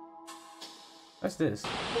 What's this?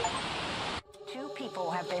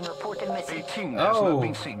 People have been reported missing. 18 has not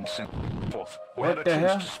been seen since fourth. We had a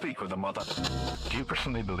chance to speak with the mother. Do you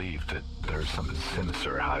personally believe that there's something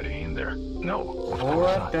sinister hiding in there? No, of course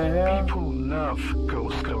What not. the hell? People love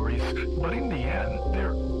ghost stories, but in the end,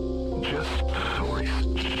 they're just stories.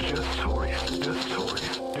 Just stories. Just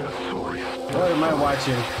stories. Just stories. What am I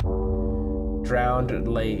watching? Drowned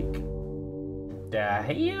Lake. The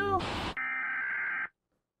hell?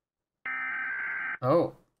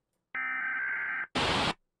 Oh.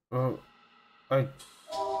 Oh,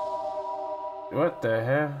 what the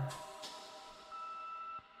hell?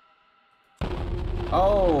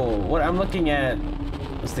 Oh, what I'm looking at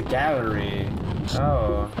is the gallery.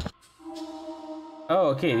 Oh. Oh,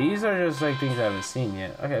 okay, these are just like things I haven't seen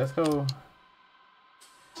yet. Okay, let's go.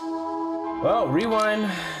 Well,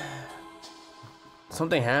 rewind.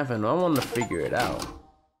 Something happened. I want to figure it out.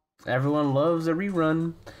 Everyone loves a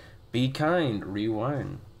rerun. Be kind,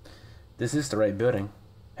 rewind. This is the right building.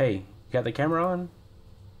 Hey, you got the camera on?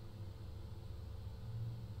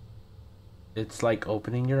 It's like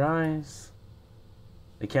opening your eyes.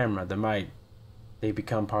 The camera, the mic, they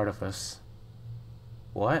become part of us.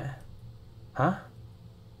 What? Huh?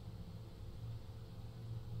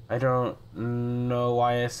 I don't know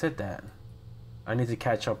why I said that. I need to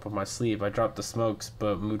catch up with my sleep. I dropped the smokes,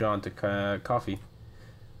 but moved on to coffee.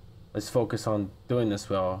 Let's focus on doing this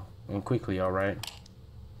well and quickly, alright?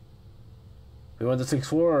 We want the 6th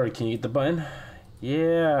floor. Can you get the button?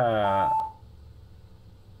 Yeah.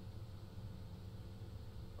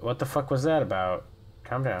 What the fuck was that about?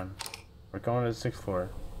 Calm down. We're going to the 6th floor.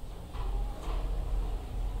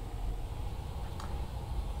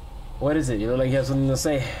 What is it? You look like you have something to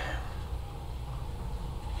say.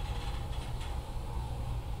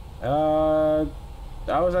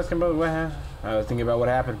 I was asking about what happened. I was thinking about what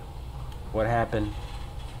happened. What happened?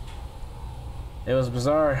 It was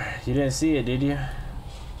bizarre. You didn't see it, did you?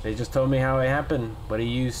 They just told me how it happened, but he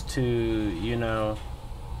used to, you know.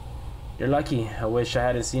 You're lucky. I wish I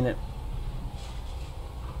hadn't seen it.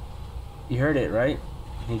 You heard it, right?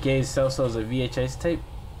 He gave Celso's a VHS tape.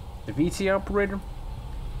 The VT operator?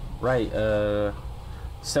 Right,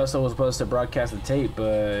 Celso was supposed to broadcast the tape,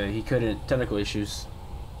 but he couldn't. Technical issues.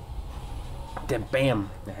 Then bam,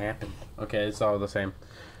 it happened. Okay, it's all the same.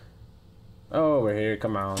 Oh, we're here.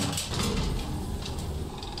 Come on.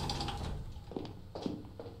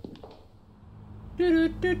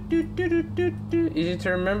 Easy to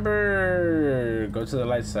remember. Go to the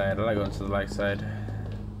light side. I like going to the light side.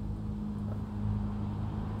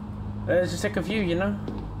 Let's just take a view, you know?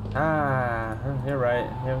 Ah, you're right.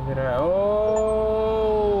 You're right.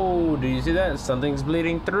 Oh, do you see that? Something's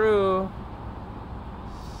bleeding through.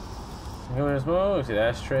 Come on, smoke. See the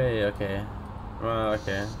ashtray? Okay.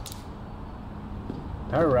 Okay.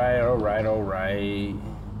 Alright, alright, alright.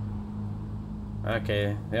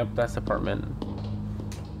 Okay, yep, that's the apartment.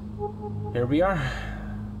 Here we are.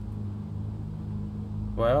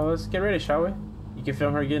 Well, let's get ready, shall we? You can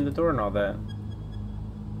film her getting the door and all that.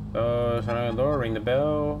 So, sign on the door, ring the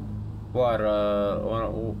bell. What a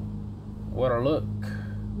look.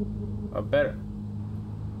 A better.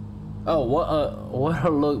 Oh, what a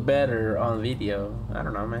look better on video. I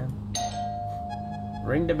don't know, man.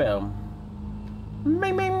 Ring the bell.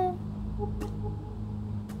 Bing, bing.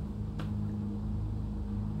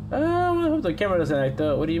 I hope the camera doesn't act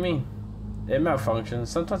up. What do you mean? It malfunctions.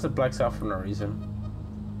 Sometimes it blacks out for no reason.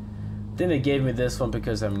 Then they gave me this one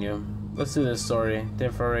because I'm new. Let's do this story.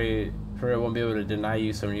 Then for it won't be able to deny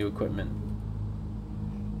you some new equipment.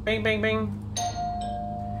 Bing, bing, bing.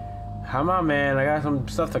 Come on, man. I got some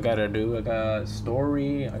stuff I gotta do. I got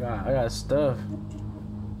story. I got stuff.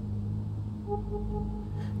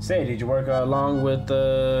 Say, did you work along with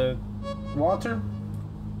Walter?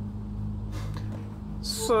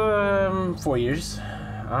 4 years.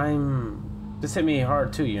 This hit me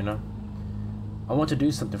hard too, you know. I want to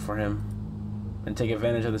do something for him and take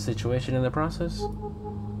advantage of the situation in the process.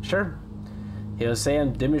 Sure. He'll say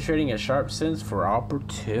I'm demonstrating a sharp sense for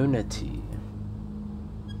opportunity.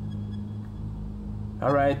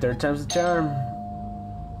 Alright, third time's the charm.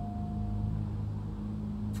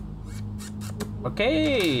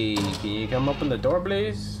 Okay, can you come open the door,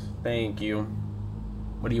 please? Thank you.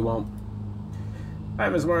 What do you want? Hi,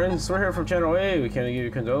 Ms. Martins. We're here from Channel A. We came to give you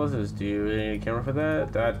condolences. Do you need a camera for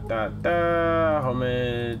that?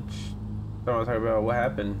 Homage. Don't want to talk about what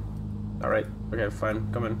happened. Alright, okay,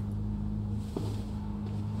 fine. Come in.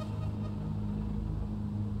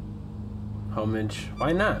 Homage.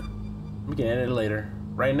 Why not? We can edit it later.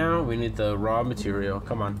 Right now, we need the raw material.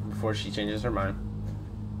 Come on, before she changes her mind.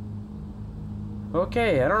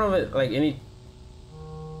 Okay, I don't know if it, like, any...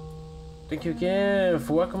 Thank you again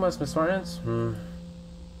for welcoming us, Miss Martins.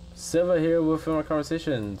 Silva here will film our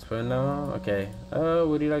conversations, but no, okay.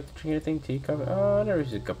 Would you like to drink anything? Tea, coffee? Oh, I never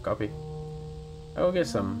used a cup of coffee. I will get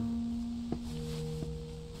some.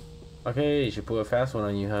 Okay, you should pull a fast one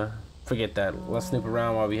on you, huh? Forget that. Let's snoop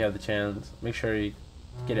around while we have the chance. Make sure you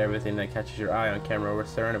get everything that catches your eye on camera. We're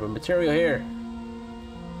surrounded by material here.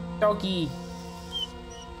 Donkey.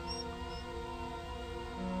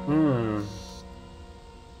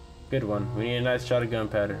 Good one. We need a nice shot of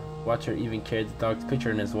gunpowder. Watcher even carried the dog's picture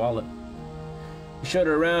in his wallet. He showed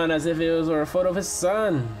it around as if it was a photo of his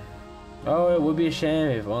son. Oh, it would be a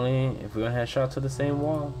shame if we only had shots of the same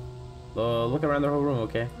wall. Look around the whole room,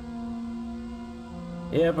 okay?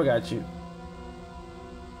 Yep, I got you.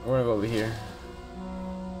 We're gonna go over here.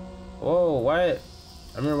 Whoa, why? I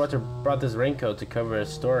remember Walter brought this raincoat to cover a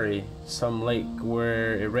story. Some lake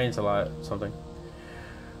where it rains a lot, something.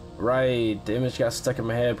 Right, the image got stuck in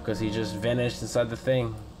my head because he just vanished inside the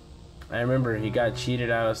thing. I remember he got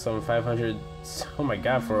cheated out of some 500, oh my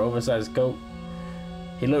god, for an oversized coat.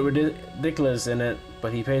 He looked ridiculous in it,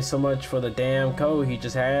 but he paid so much for the damn coat, he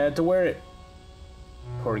just had to wear it.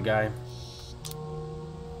 Poor guy.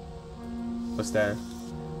 What's that?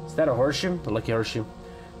 Is that a horseshoe? A lucky horseshoe.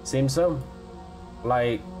 Seems so.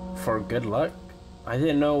 Like, for good luck? I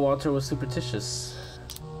didn't know Walter was superstitious.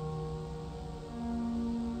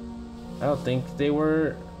 I don't think they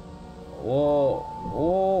were. Whoa,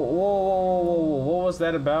 whoa, whoa, whoa, whoa, what was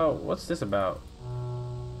that about? What's this about?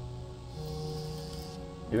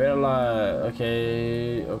 You better lie.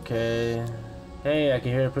 Okay, okay. Hey, I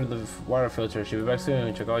can hear her put in the water filter. She'll be back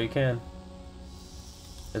soon. Check all you can.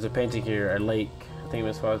 There's a painting here, a lake. I think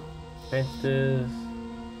Miss Fox painted this.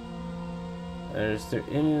 Is there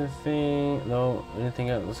anything? No,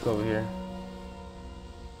 anything else? Let's go over here.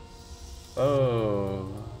 Oh.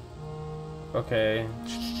 Okay.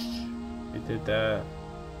 We did that.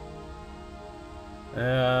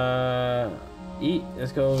 Eat.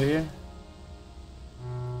 Let's go over here.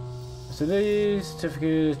 So these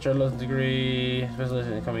certificates, journalism degree, specialist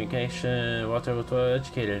in communication. Walter was well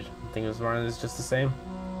educated. I think Miss Martin is just the same.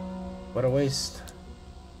 What a waste.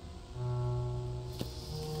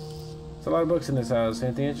 There's a lot of books in this house.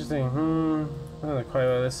 Anything interesting? Not quite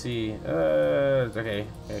well. Let's see. Okay.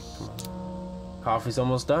 Okay, come on. Coffee's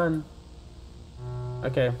almost done.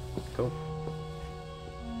 Okay, cool.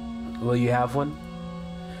 Will you have one?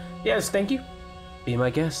 Yes, thank you. Be my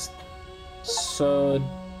guest. So,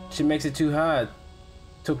 she makes it too hot.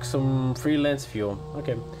 Took some freelance fuel.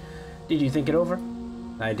 Okay. Did you think it over?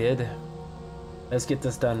 I did. Let's get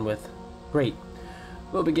this done with. Great.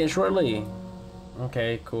 We'll begin shortly.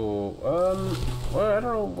 Okay, cool. Well, I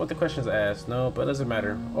don't know what the questions asked. No, but it doesn't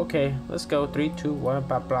matter. Okay, let's go. 3, 2, 1,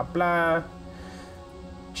 blah, blah, blah.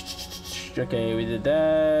 Okay, we did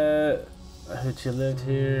that. Who lived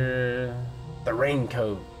here? The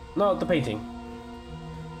raincoat. No, the painting.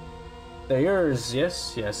 They're yours.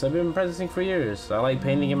 Yes, yes. I've been practicing for years. I like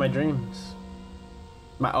painting in my dreams.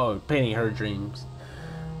 Painting her dreams.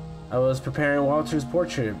 I was preparing Walter's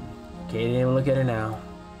portrait. Can't even look at it now.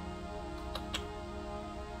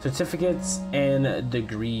 Certificates and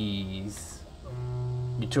degrees.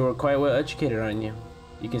 You two are quite well educated, aren't you?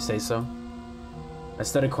 You can say so. I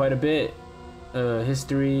studied quite a bit.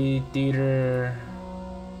 History, theater.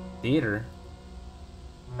 Theater?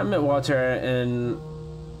 I met Walter in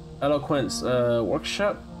eloquence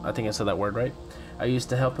workshop. I think I said that word right. I used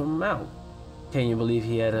to help him out. Can you believe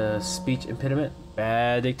he had a speech impediment?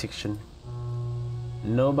 Bad diction.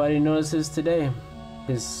 Nobody notices today.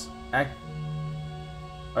 His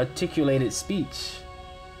articulated speech.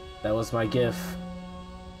 That was my gift.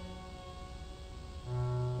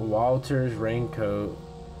 Walter's raincoat.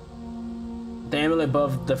 The amulet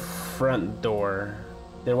above the front door.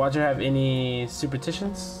 Did Walter have any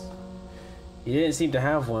superstitions? He didn't seem to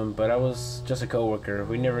have one, but I was just a co-worker.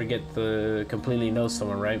 We never get to completely know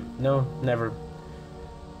someone, right? No, never.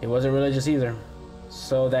 He wasn't religious either.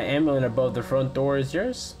 So that amulet above the front door is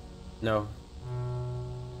yours? No.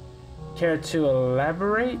 Care to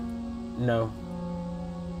elaborate? No.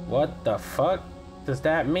 What the fuck does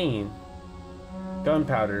that mean?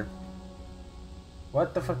 Gunpowder.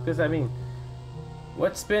 What the fuck does that mean?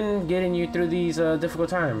 What's been getting you through these difficult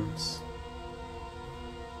times?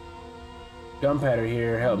 Gunpowder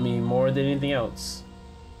here helped me more than anything else.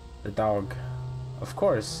 The dog. Of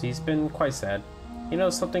course, he's been quite sad. He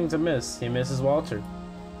knows something's amiss. He misses Walter.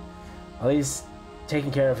 At least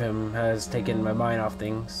taking care of him has taken my mind off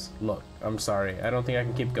things. Look, I'm sorry. I don't think I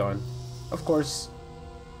can keep going. Of course.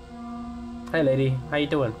 Hi, lady. How you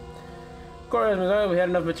doing? Of course, we had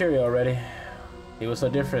enough material already. He was so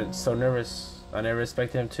different, so nervous. I never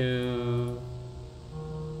expected him to.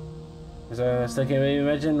 I still can't even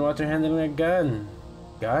imagine Walter handling a gun.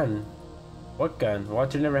 Gun? What gun?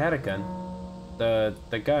 Walter never had a gun. The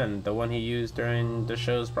gun, the one he used during the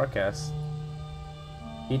show's broadcast.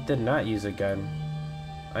 He did not use a gun.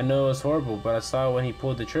 I know it was horrible, but I saw when he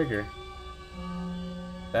pulled the trigger.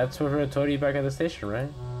 That's what I told you back at the station, right?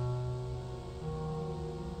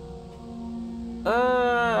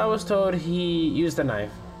 I was told he used a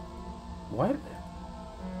knife. What?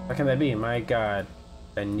 How can that be? My god.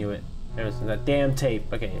 I knew it. There was that damn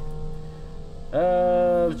tape. Okay.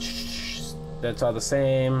 That's all the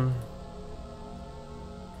same.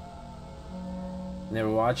 Never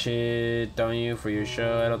watch it, don't you, for your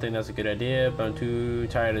show? I don't think that's a good idea, but I'm too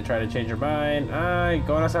tired to try to change your mind. I'm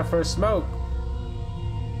going outside for a smoke.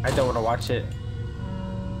 I don't want to watch it.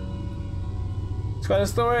 It's quite a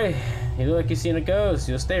story. You look like you've seen a ghost.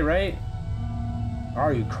 You'll stay, right?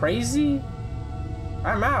 Are you crazy?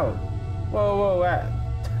 I'm out. Whoa,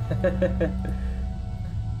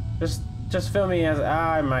 just film me as,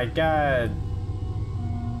 oh my god.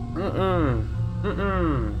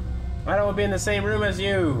 I don't want to be in the same room as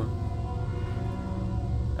you.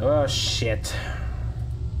 Oh shit.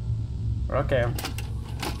 Okay.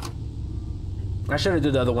 I should have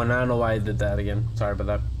did the other one. I don't know why I did that again. Sorry about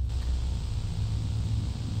that.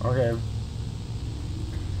 Okay.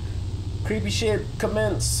 Creepy shit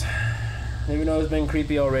commence. Even though it's been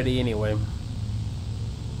creepy already anyway.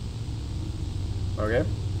 Okay.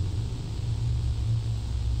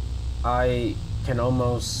 I can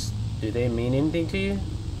almost... Do they mean anything to you?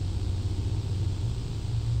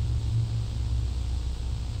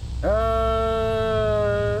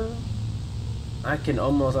 I can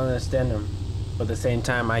almost understand them, but at the same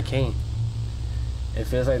time I can't. It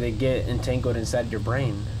feels like they get entangled inside your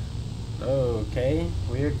brain. Okay,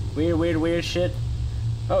 weird shit.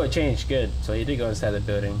 Oh, it changed, good. So he did go inside the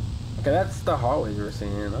building. Okay, that's the hallways we're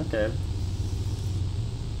seeing, okay.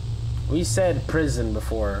 We said prison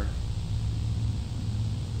before.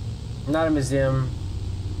 Not a museum.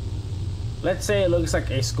 Let's say it looks like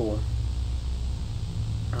a school.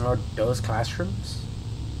 Are those classrooms?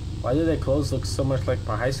 Why do their clothes look so much like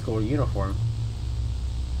my high school uniform?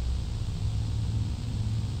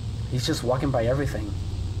 He's just walking by everything.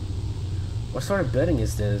 What sort of building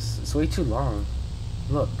is this? It's way too long.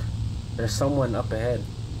 Look, There's someone up ahead.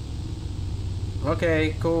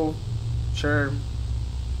 Okay, cool. Sure.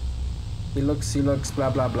 He looks, blah,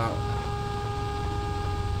 blah, blah.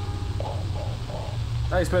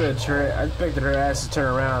 I expected her ass to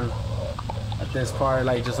turn around at this part,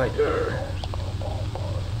 like, just like, ugh.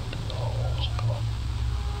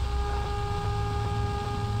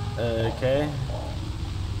 Okay.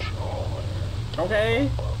 Okay.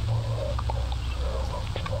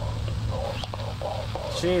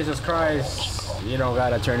 Jesus Christ. You don't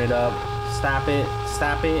gotta turn it up. Stop it.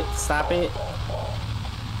 Stop it. Stop it.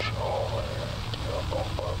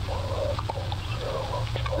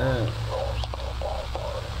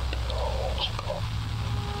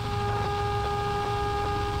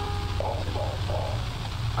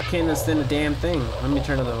 I can't understand the damn thing. Let me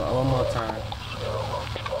turn it up one more time.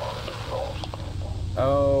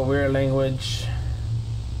 Oh, weird language.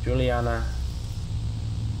 Juliana.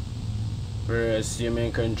 We're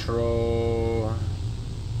assuming control.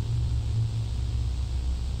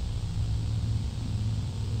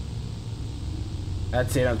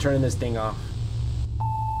 That's it, I'm turning this thing off.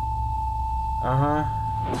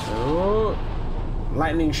 Ooh.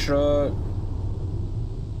 Lightning struck.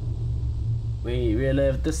 We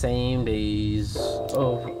relive the same days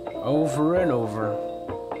over and over.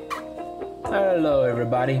 Hello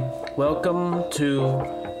everybody. Welcome to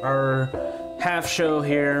our half show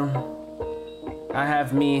here. I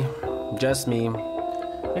have me, just me.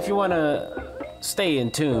 If you wanna stay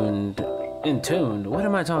in tuned, what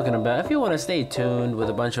am I talking about? If you wanna stay tuned with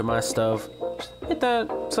a bunch of my stuff, hit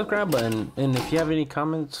that subscribe button. And if you have any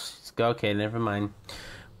comments, okay, never mind.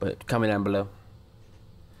 But comment down below.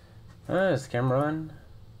 Is the camera on?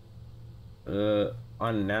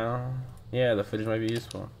 On now? Yeah, the footage might be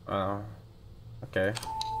useful. Oh, okay.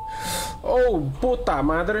 Oh, puta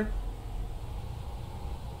madre.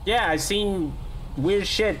 Yeah, I seen weird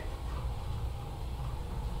shit.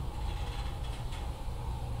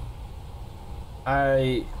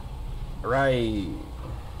 Right.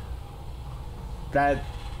 That,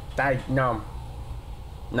 no.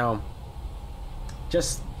 No.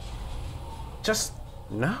 Just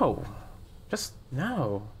no. Just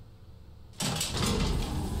no.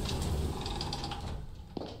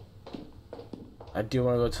 I do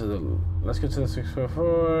want to go to the, let's go to the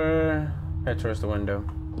 644. Head towards the window.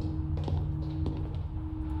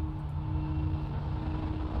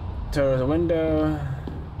 Towards the window.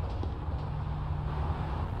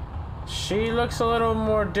 She looks a little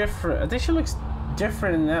more different. I think she looks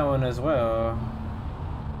different in that one as well.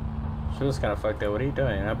 She looks kind of fucked up. What are you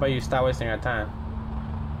doing? How about you stop wasting our time?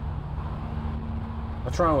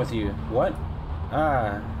 What's wrong with you? What? I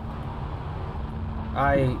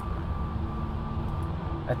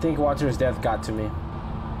think Walter's death got to me.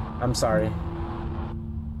 I'm sorry.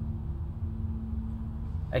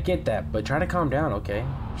 I get that, but try to calm down, okay?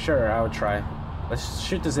 Sure, I'll try. Let's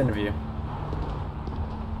shoot this interview.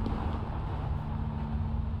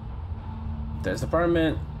 There's the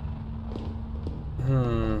apartment.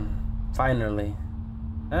 Finally.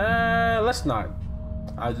 Let's not.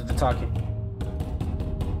 I'll do the talking.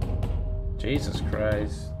 Jesus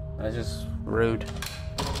Christ. That's just rude.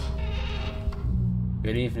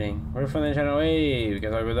 Good evening. We're from the channel. Hey, we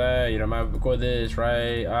can talk about that. You don't mind record this,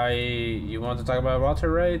 right? You want to talk about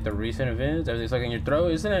Walter, right? The recent events? Everything's like in your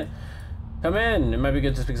throat, isn't it? Come in. It might be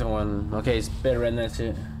good to speak to someone. Okay, it's better and that's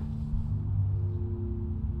it.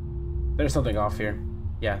 There's something off here.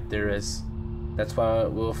 Yeah, there is. That's why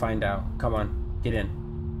we'll find out. Come on, get in.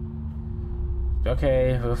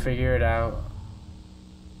 Okay, we'll figure it out.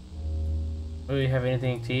 Do you have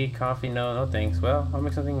anything to eat? Coffee? No thanks. Well, I'll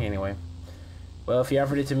make something anyway. Well, if you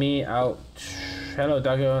offered it to me, I'll... Hello,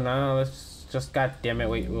 doggo. No, let's just... God damn it.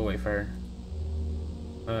 Wait, we'll wait for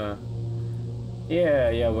her.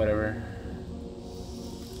 Yeah, whatever.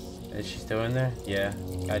 Is she still in there? Yeah.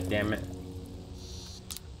 God damn it.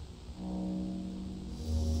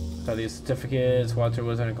 Got these certificates. Walter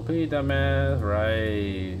wasn't a complete dumbass.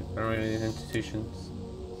 Right. I don't know these institutions.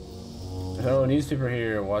 There's no newspaper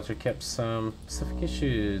here. Walter kept some specific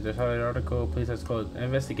issues. There's an article. Police has closed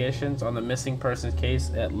investigations on the missing persons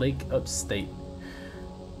case at Lake Upstate.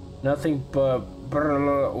 Nothing but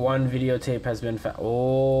one videotape has been found.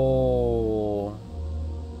 Oh.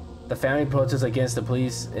 The family protests against the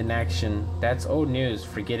police inaction. That's old news.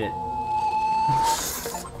 Forget it.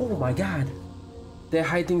 Oh my god. They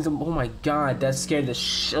hide things. Oh my god. That scared the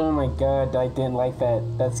oh my god. I didn't like that.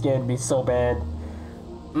 That scared me so bad.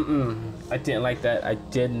 I didn't like that. I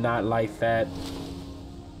did not like that.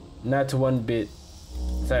 Not to one bit.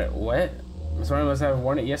 Is that what? Someone must have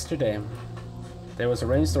worn it yesterday. There was a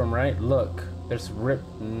rainstorm, right? Look, there's a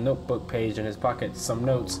ripped notebook page in his pocket. Some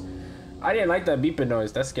notes. I didn't like that beeping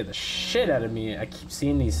noise. That scared the shit out of me. I keep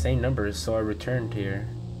seeing these same numbers, so I returned here.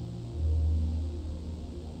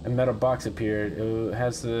 A metal box appeared. It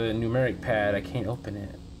has the numeric pad. I can't open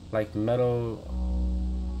it. Like metal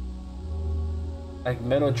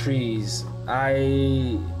trees.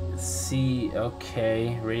 I see.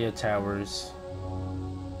 Okay, radio towers.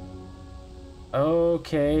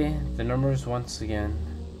 Okay, the numbers once again.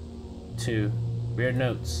 2. Weird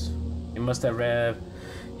notes. He must have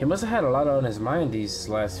had a lot on his mind these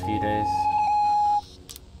last few days.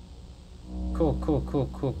 Cool.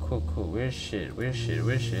 Weird shit.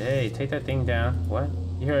 Hey, take that thing down. What?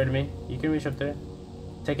 You heard me. You can reach up there.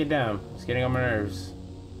 Take it down. It's getting on my nerves.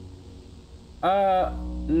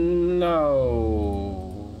 No.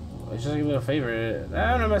 It's just a little favor.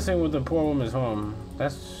 I'm not messing with the poor woman's home.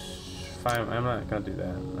 That's fine. I'm not gonna do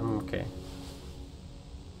that. I'm okay.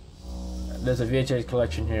 There's a VHS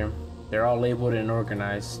collection here. They're all labeled and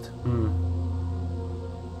organized.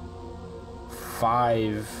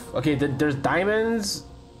 5. Okay, there's diamonds.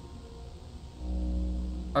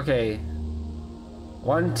 Okay.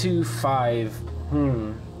 1, 2, 5.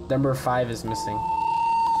 Number 5 is missing.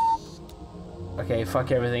 Okay,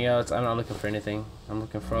 fuck everything else. I'm not looking for anything. I'm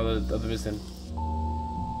looking for all the other missing.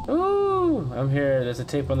 Ooh, I'm here. There's a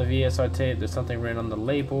tape on the VSR tape. There's something written on the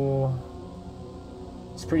label.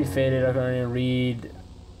 It's pretty faded. I can't even read.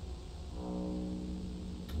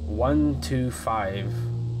 125.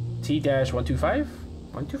 T-125?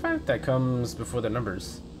 125? That comes before the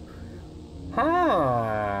numbers.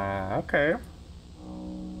 Huh, okay.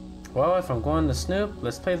 Well, if I'm going to Snoop,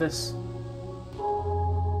 let's play this.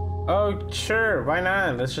 Oh, sure, why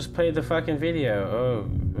not? Let's just play the fucking video. Oh.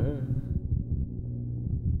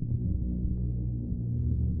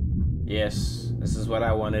 Yes, this is what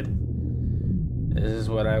I wanted. This is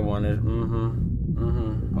what I wanted.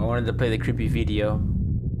 I wanted to play the creepy video.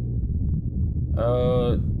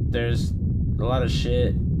 Oh, there's a lot of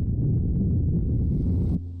shit.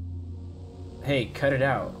 Hey, cut it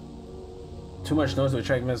out. Too much noise to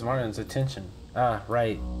attract Ms. Martin's attention. Ah,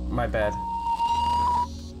 right. My bad.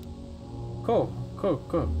 Cool.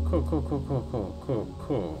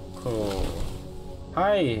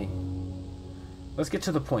 Hi. Let's get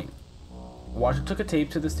to the point. Walter took a tape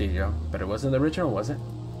to the studio, but it wasn't the original, was it?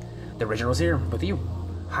 The original's here with you.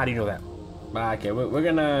 How do you know that? Okay, we're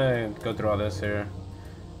gonna go through all this here.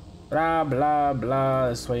 Blah, blah, blah.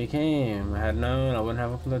 That's why you came. I had known I wouldn't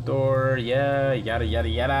have opened the door. Yeah, yada, yada,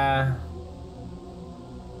 yada.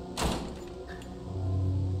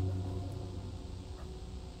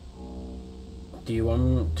 Do you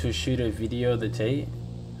want to shoot a video of the tape?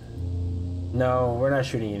 No, we're not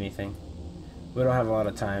shooting anything. We don't have a lot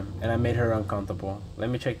of time, and I made her uncomfortable. Let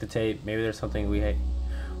me check the tape. Maybe there's something we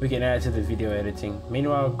can add to the video editing.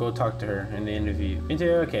 Meanwhile, go talk to her in the interview.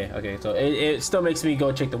 Okay. So it still makes me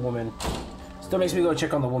go check the woman. Still makes me go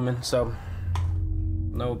check on the woman. So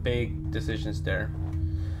no big decisions there.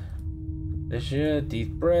 There's your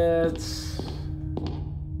deep breaths.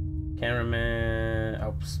 Cameraman.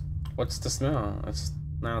 Oops. What's the smell? It's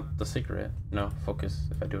not the cigarette. No, focus.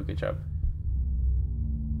 If I do a good job.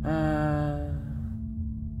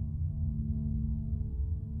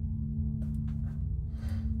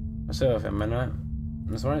 Myself, am I not?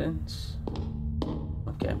 Ms. Martins?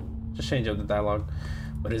 Okay, just change up the dialogue.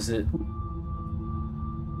 What is it?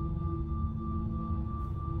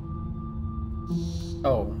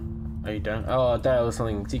 Oh, are you done? Oh, I thought it was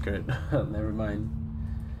something secret. Never mind.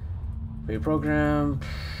 Reprogram.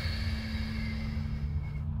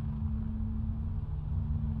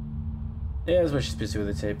 Yeah, that's what she's busy with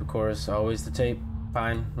the tape, of course. Always the tape.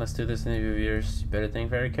 Fine, let's do this interview of yours. You better think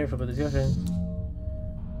very carefully about the discussion.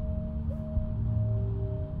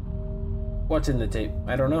 What's in the tape?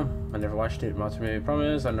 I don't know. I never watched it. Monster made me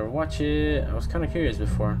promise I never watch it. I was kind of curious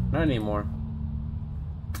before. Not anymore.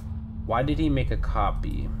 Why did he make a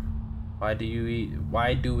copy? Why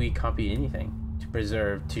do we copy anything? To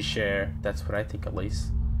preserve, to share. That's what I think, at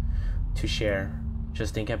least. To share.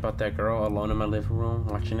 Just thinking about that girl alone in my living room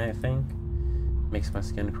watching that thing makes my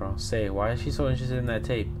skin crawl. Say, why is she so interested in that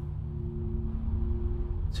tape?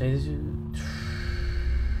 Say this.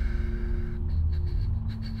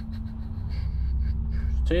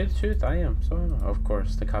 Tell you the truth, I am. So, of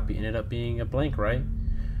course, the copy ended up being a blank, right?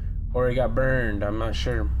 Or it got burned, I'm not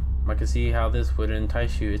sure. I can see how this would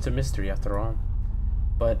entice you. It's a mystery, after all.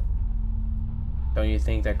 But, don't you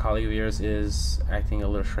think that colleague of yours is acting a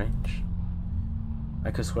little strange? I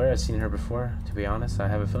could swear I've seen her before. To be honest, I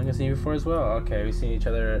have a feeling I've seen you before as well. Okay, we've seen each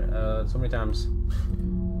other so many times.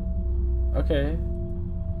 Okay.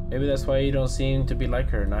 Maybe that's why you don't seem to be like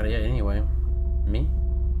her. Not yet, anyway. Me?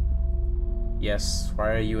 Yes.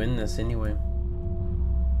 Why are you in this anyway?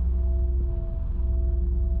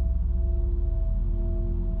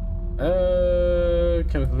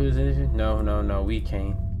 Can we conclude this interview? No. We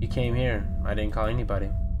came. You came here. I didn't call anybody.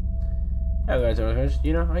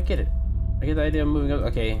 You know, I get it. I get the idea of moving up.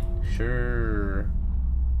 Okay, sure.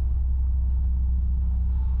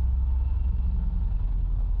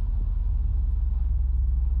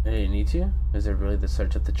 Hey, you need to? Is it really the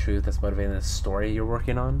search of the truth that's motivating the story you're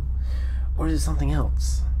working on? Or is it something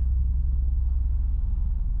else?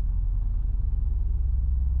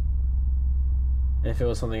 If it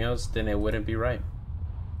was something else, then it wouldn't be right.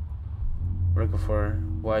 We're looking for.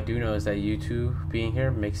 What I do know is that you two being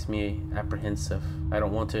here makes me apprehensive. I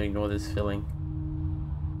don't want to ignore this feeling.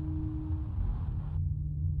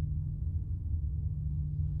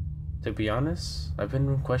 To be honest, I've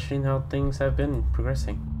been questioning how things have been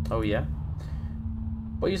progressing. Oh yeah?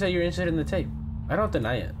 Well, you said you're interested in the tape. I don't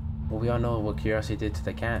deny it. Well, we all know what curiosity did to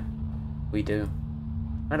the cat. We do.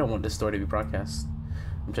 I don't want this story to be broadcast.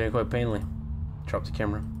 I'm trying quite plainly. Drop the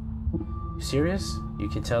camera. You serious? You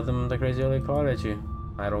can tell them the crazy old called at you.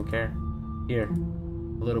 I don't care. Here.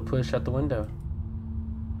 A little push out the window.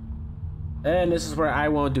 And this is where I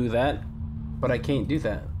won't do that. But I can't do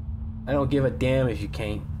that. I don't give a damn if you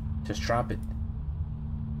can't. Just drop it.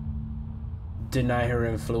 Deny her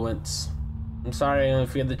influence. I'm sorry I only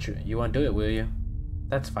forget the truth. You won't do it, will you?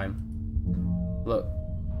 That's fine. Look,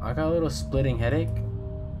 I got a little splitting headache.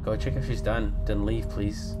 Go check if she's done. Then leave,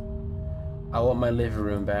 please. I want my living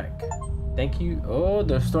room back. Thank you. Oh,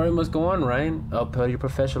 the story must go on, Ryan. Uphold your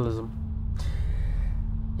professionalism.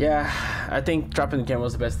 Yeah, I think dropping the camera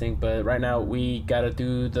was the best thing, but right now we gotta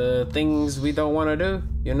do the things we don't want to do,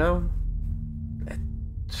 you know?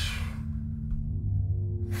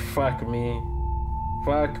 Fuck me.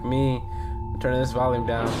 Fuck me. I'm turning this volume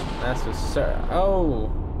down. That's for sure.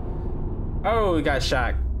 Oh. Oh, we got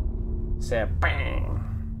shot. Said bang.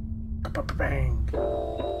 Bang.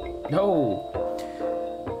 No.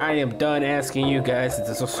 I am done asking you guys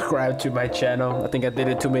to subscribe to my channel. I think I did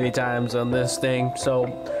it too many times on this thing. So,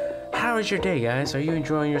 how is your day, guys? Are you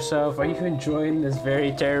enjoying yourself? Are you enjoying this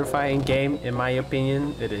very terrifying game? In my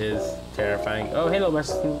opinion, it is terrifying. Oh, hello,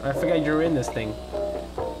 Weston. I forgot you were in this thing.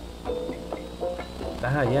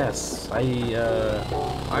 Ah, yes.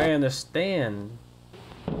 I understand.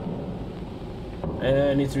 And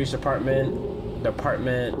I need to reach the apartment. The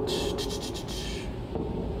apartment.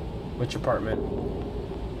 Which apartment?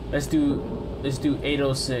 Let's do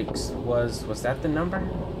 806. Was that the number?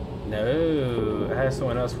 No, I had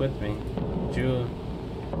someone else with me. Julia.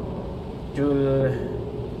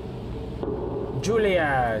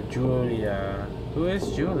 Who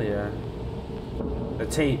is Julia? The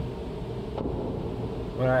tape.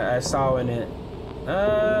 What I saw in it.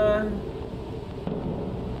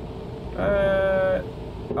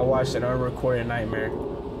 I watched an unrecorded nightmare.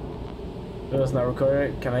 It was not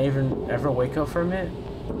recorded. Can I even ever wake up from it?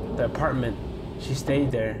 The apartment. She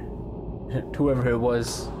stayed there. Whoever it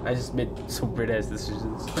was. I just made some weird ass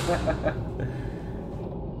decisions.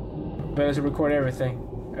 Better to record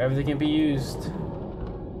everything. Everything can be used.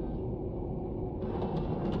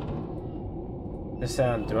 The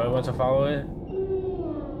sound. Do I want to follow it?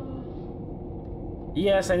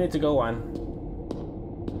 Yes, I need to go on.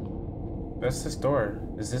 That's this door.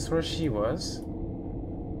 Is this where she was?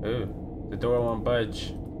 Ooh, the door won't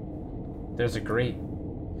budge. There's a grate.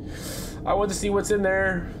 I want to see what's in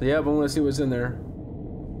there. Yep, I want to see what's in there.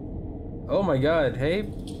 Oh my god. Hey,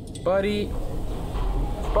 buddy.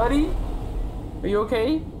 Buddy? Are you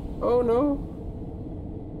okay? Oh no.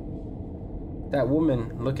 That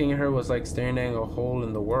woman looking at her was like staring at a hole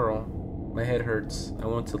in the world. My head hurts. I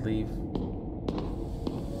want to leave.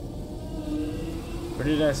 Where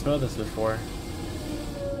did I smell this before?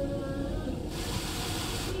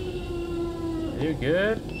 Are you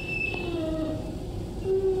good?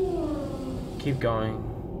 Keep going.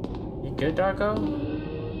 You good, doggo?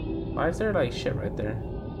 Why is there like shit right there?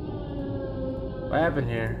 What happened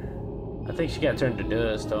here? I think she got turned to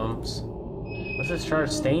dust, Holmes. What's this charge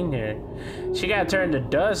stain here? She got turned to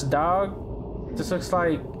dust, dog. This looks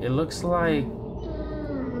like... It looks like...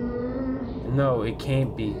 No, it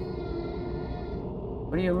can't be.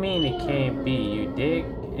 What do you mean it can't be, you dick?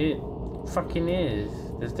 It fucking is.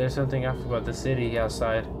 There's something off about the city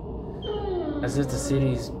outside. As if the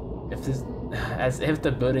cities... As if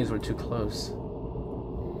the buildings were too close.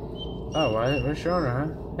 Oh, where's your owner, huh?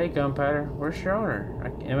 Hey, Gunpowder, where's your owner?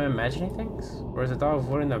 Am I imagining things? Or is the dog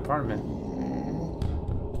avoiding the apartment?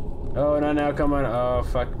 Oh, no, now, come on. Oh,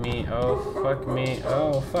 fuck me. Oh, fuck me.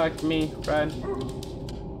 Oh, fuck me. Run.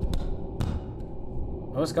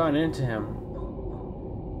 What's gone into him?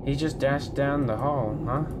 He just dashed down the hall,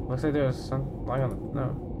 huh? Looks like there was some lying on the...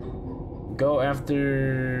 No. Go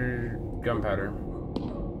after... gunpowder.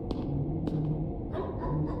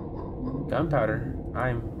 Gunpowder.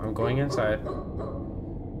 I'm going inside.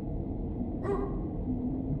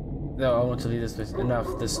 No, I want to leave this place.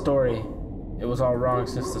 Enough. The story. It was all wrong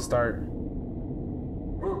since the start.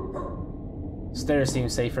 Stairs seem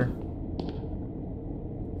safer.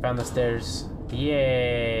 Found the stairs.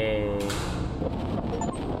 Yay!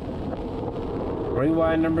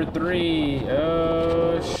 Rewind number 3.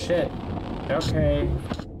 Oh shit. Okay.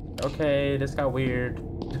 Okay, this got weird.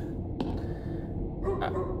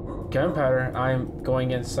 Gunpowder. I'm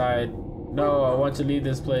going inside. No, I want to leave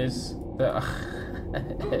this place.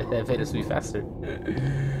 That made us be faster.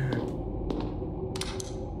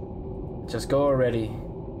 Just go already.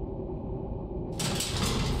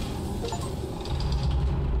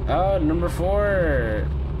 Oh, number 4.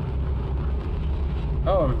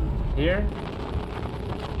 Oh, I'm here.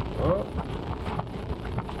 Oh.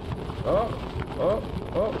 Oh. Oh.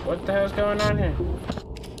 Oh. What the hell's going on here?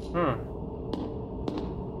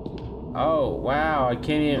 Oh, wow. I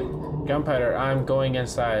can't even... Gunpowder, I'm going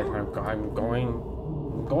inside. I'm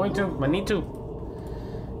going to. I need to.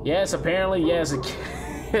 Yes, apparently, yes.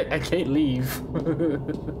 I can't leave.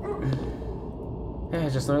 Yeah, I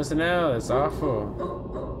just noticed it now. That's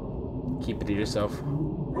awful. Keep it to yourself.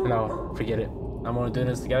 No, forget it. I'm gonna do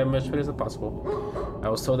this to get as much footage as possible. I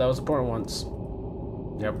was told that was important once.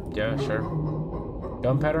 Yep, yeah, sure.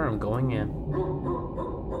 Gunpowder, I'm going in.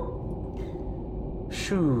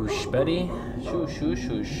 Shoosh, buddy. Shoosh, shoosh,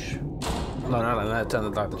 shoosh. No, not like that. Telling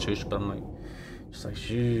the doctor shoosh, but I'm like, just like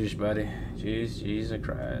shoosh, buddy. Jesus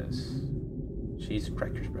Christ. Cheese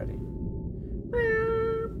crackers, buddy.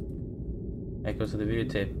 Echoes of the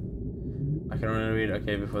videotape. I can only read.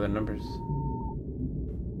 Okay, before the numbers.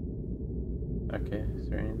 Okay, is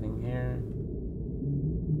there anything here?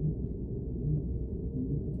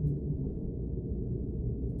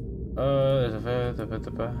 There's a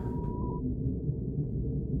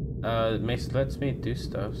it lets me do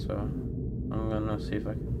stuff, so I'm gonna see if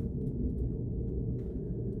I can.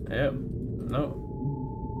 Yep. No.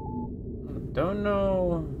 Don't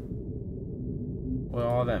know what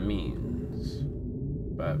all that means,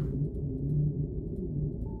 but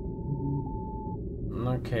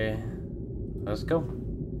okay, let's go.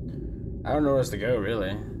 I don't know where else to go,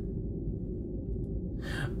 really.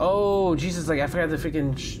 Oh Jesus! Like I forgot the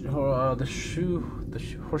freaking the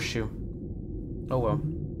horseshoe. Oh well.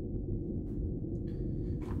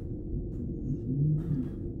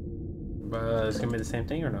 But it's gonna be the same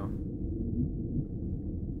thing or no?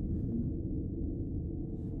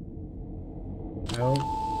 Nope.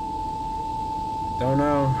 Don't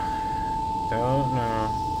know. Don't know.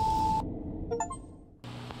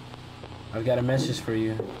 I've got a message for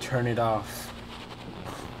you. Turn it off.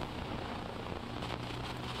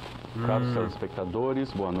 Caros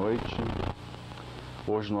telespectadores, boa noite.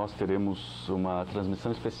 Hoje nós teremos uma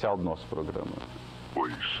transmissão especial do nosso programa.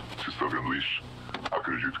 Pois, se está vendo isso,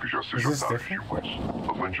 acredito que já seja tarde demais.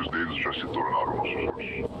 As lentes deles já se tornaram nossos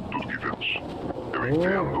olhos. Tudo que vemos. Eu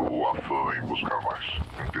entendo o afã em buscar mais,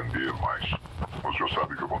 entender mais. Mas já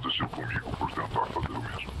sabe o que aconteceu comigo por tentar fazer o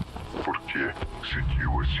mesmo. Por que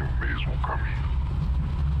seguiu esse mesmo caminho?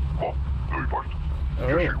 Bom, não importa.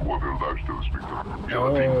 Já chegou a verdade, telespectador. E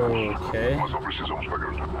ela tem curso. Mas não precisamos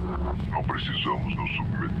pagar nada. Não precisamos nos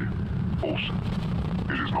submeter. Ouça,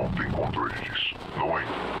 eles não têm controle disso. Não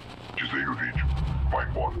ainda. Desligue o vídeo. Vá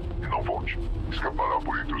embora e não volte. Escapará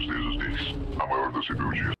por entre os dedos deles. A maior das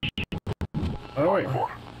rebeldias. Vá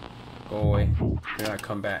embora. Go away. Do not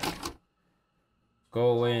come back.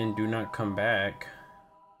 Go away and do not come back.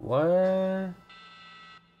 What?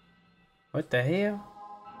 What the hell?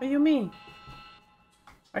 What do you mean?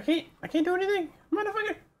 I can't do anything,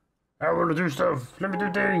 motherfucker. I want to do stuff. Let me do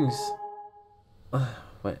things.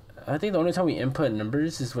 Wait, I think the only time we input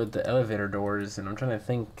numbers is with the elevator doors, and I'm trying to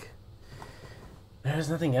think. There's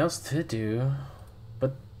nothing else to do.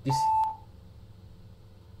 But you see...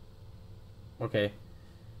 Okay.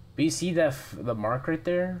 But you see that the mark right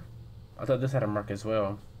there? I thought this had a mark as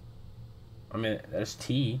well. I mean, there's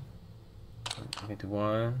T. I can do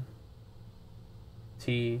 1.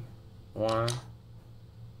 T. 1.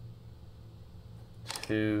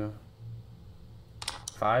 2.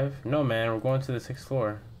 5? No, man, we're going to the 6th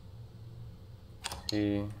floor.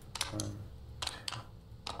 T. 1.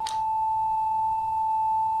 2.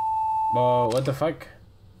 Whoa, what the fuck?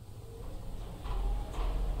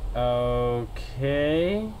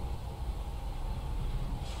 Okay.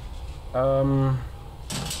 I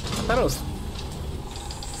thought it was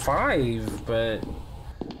 5, but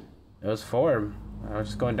it was 4. I was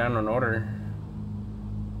just going down in order.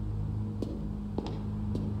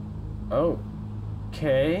 Oh.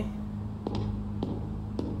 Okay.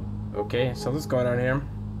 Okay, something's going on here.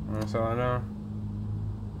 That's all I know.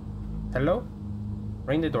 Hello?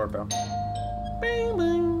 Ring the doorbell. Bing,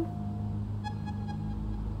 bing.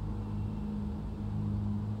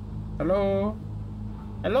 Hello?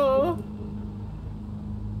 Hello?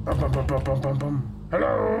 Bum, bum, bum, bum, bum, bum, bum.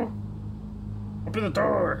 Hello? Open the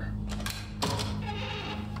door.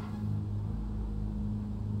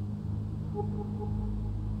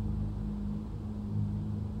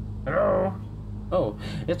 Hello? Oh,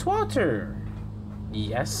 it's Walter.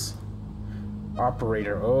 Yes.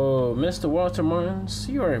 Operator. Oh, Mr. Walter Martins,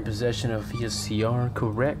 you are in possession of VCR,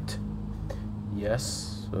 correct?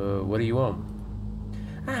 Yes. What do you want?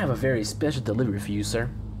 I have a very special delivery for you, sir.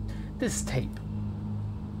 This tape.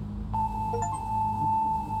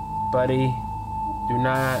 Buddy, do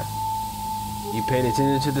not. You paid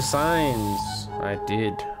attention to the signs. I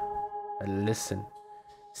did. I listened.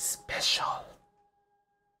 Special.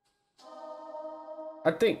 I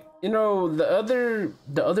think, you know, the other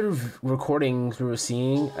recordings we were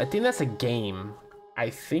seeing, I think that's a game. I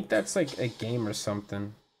think that's like a game or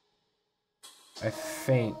something. I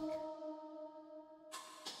think.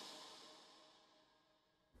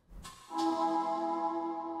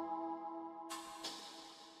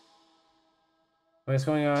 What's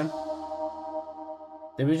going on?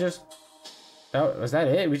 Did we just... Oh, was that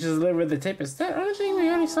it? We just delivered the tape. Is that anything we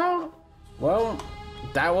already saw? Well,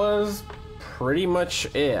 that was pretty much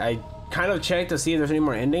it. I kind of checked to see if there's any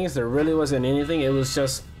more endings. There really wasn't anything. It was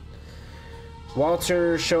just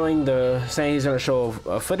Walter saying he's gonna show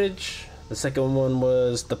footage. The second one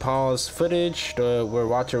was the pause footage where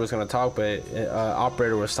Walter was gonna talk, but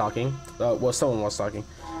operator was talking. Well, someone was talking,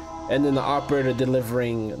 and then the operator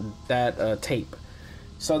delivering that tape.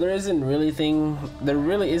 So there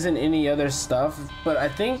really isn't any other stuff. But I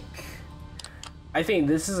think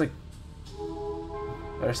this is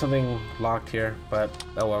there's something locked here, but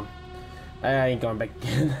oh well. I ain't going back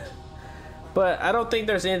again. But I don't think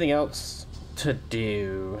there's anything else to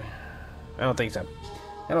do. I don't think so.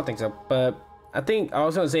 But I think I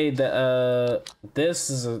was gonna say that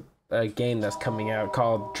this is a game that's coming out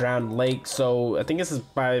called Drowned Lake. So I think this is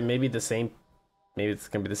by maybe it's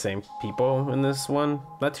gonna be the same people in this one.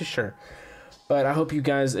 Not too sure. But I hope you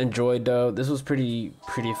guys enjoyed though. This was pretty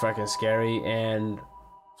fucking scary and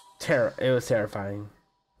it was terrifying.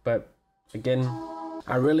 But again,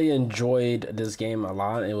 I really enjoyed this game a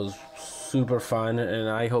lot. It was super fun, and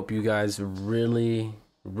I hope you guys really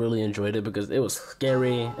enjoyed it because it was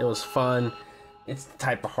scary, it was fun. It's the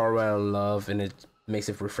type of horror I love, and it makes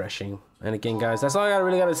it refreshing. And again, guys, that's all I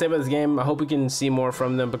really gotta say about this game. I hope we can see more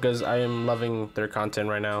from them because I am loving their content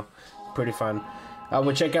right now. Pretty fun. I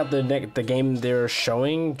will check out the game they're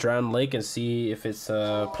showing, Drowned Lake, and see if it's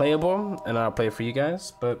playable, and I'll play it for you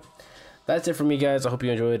guys. But that's it for me, guys. I hope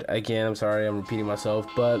you enjoyed. Again, I'm sorry I'm repeating myself,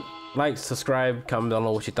 but like, subscribe, comment down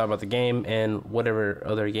below what you thought about the game and whatever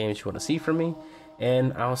other games you want to see from me.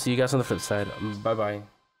 And I'll see you guys on the flip side. Bye bye.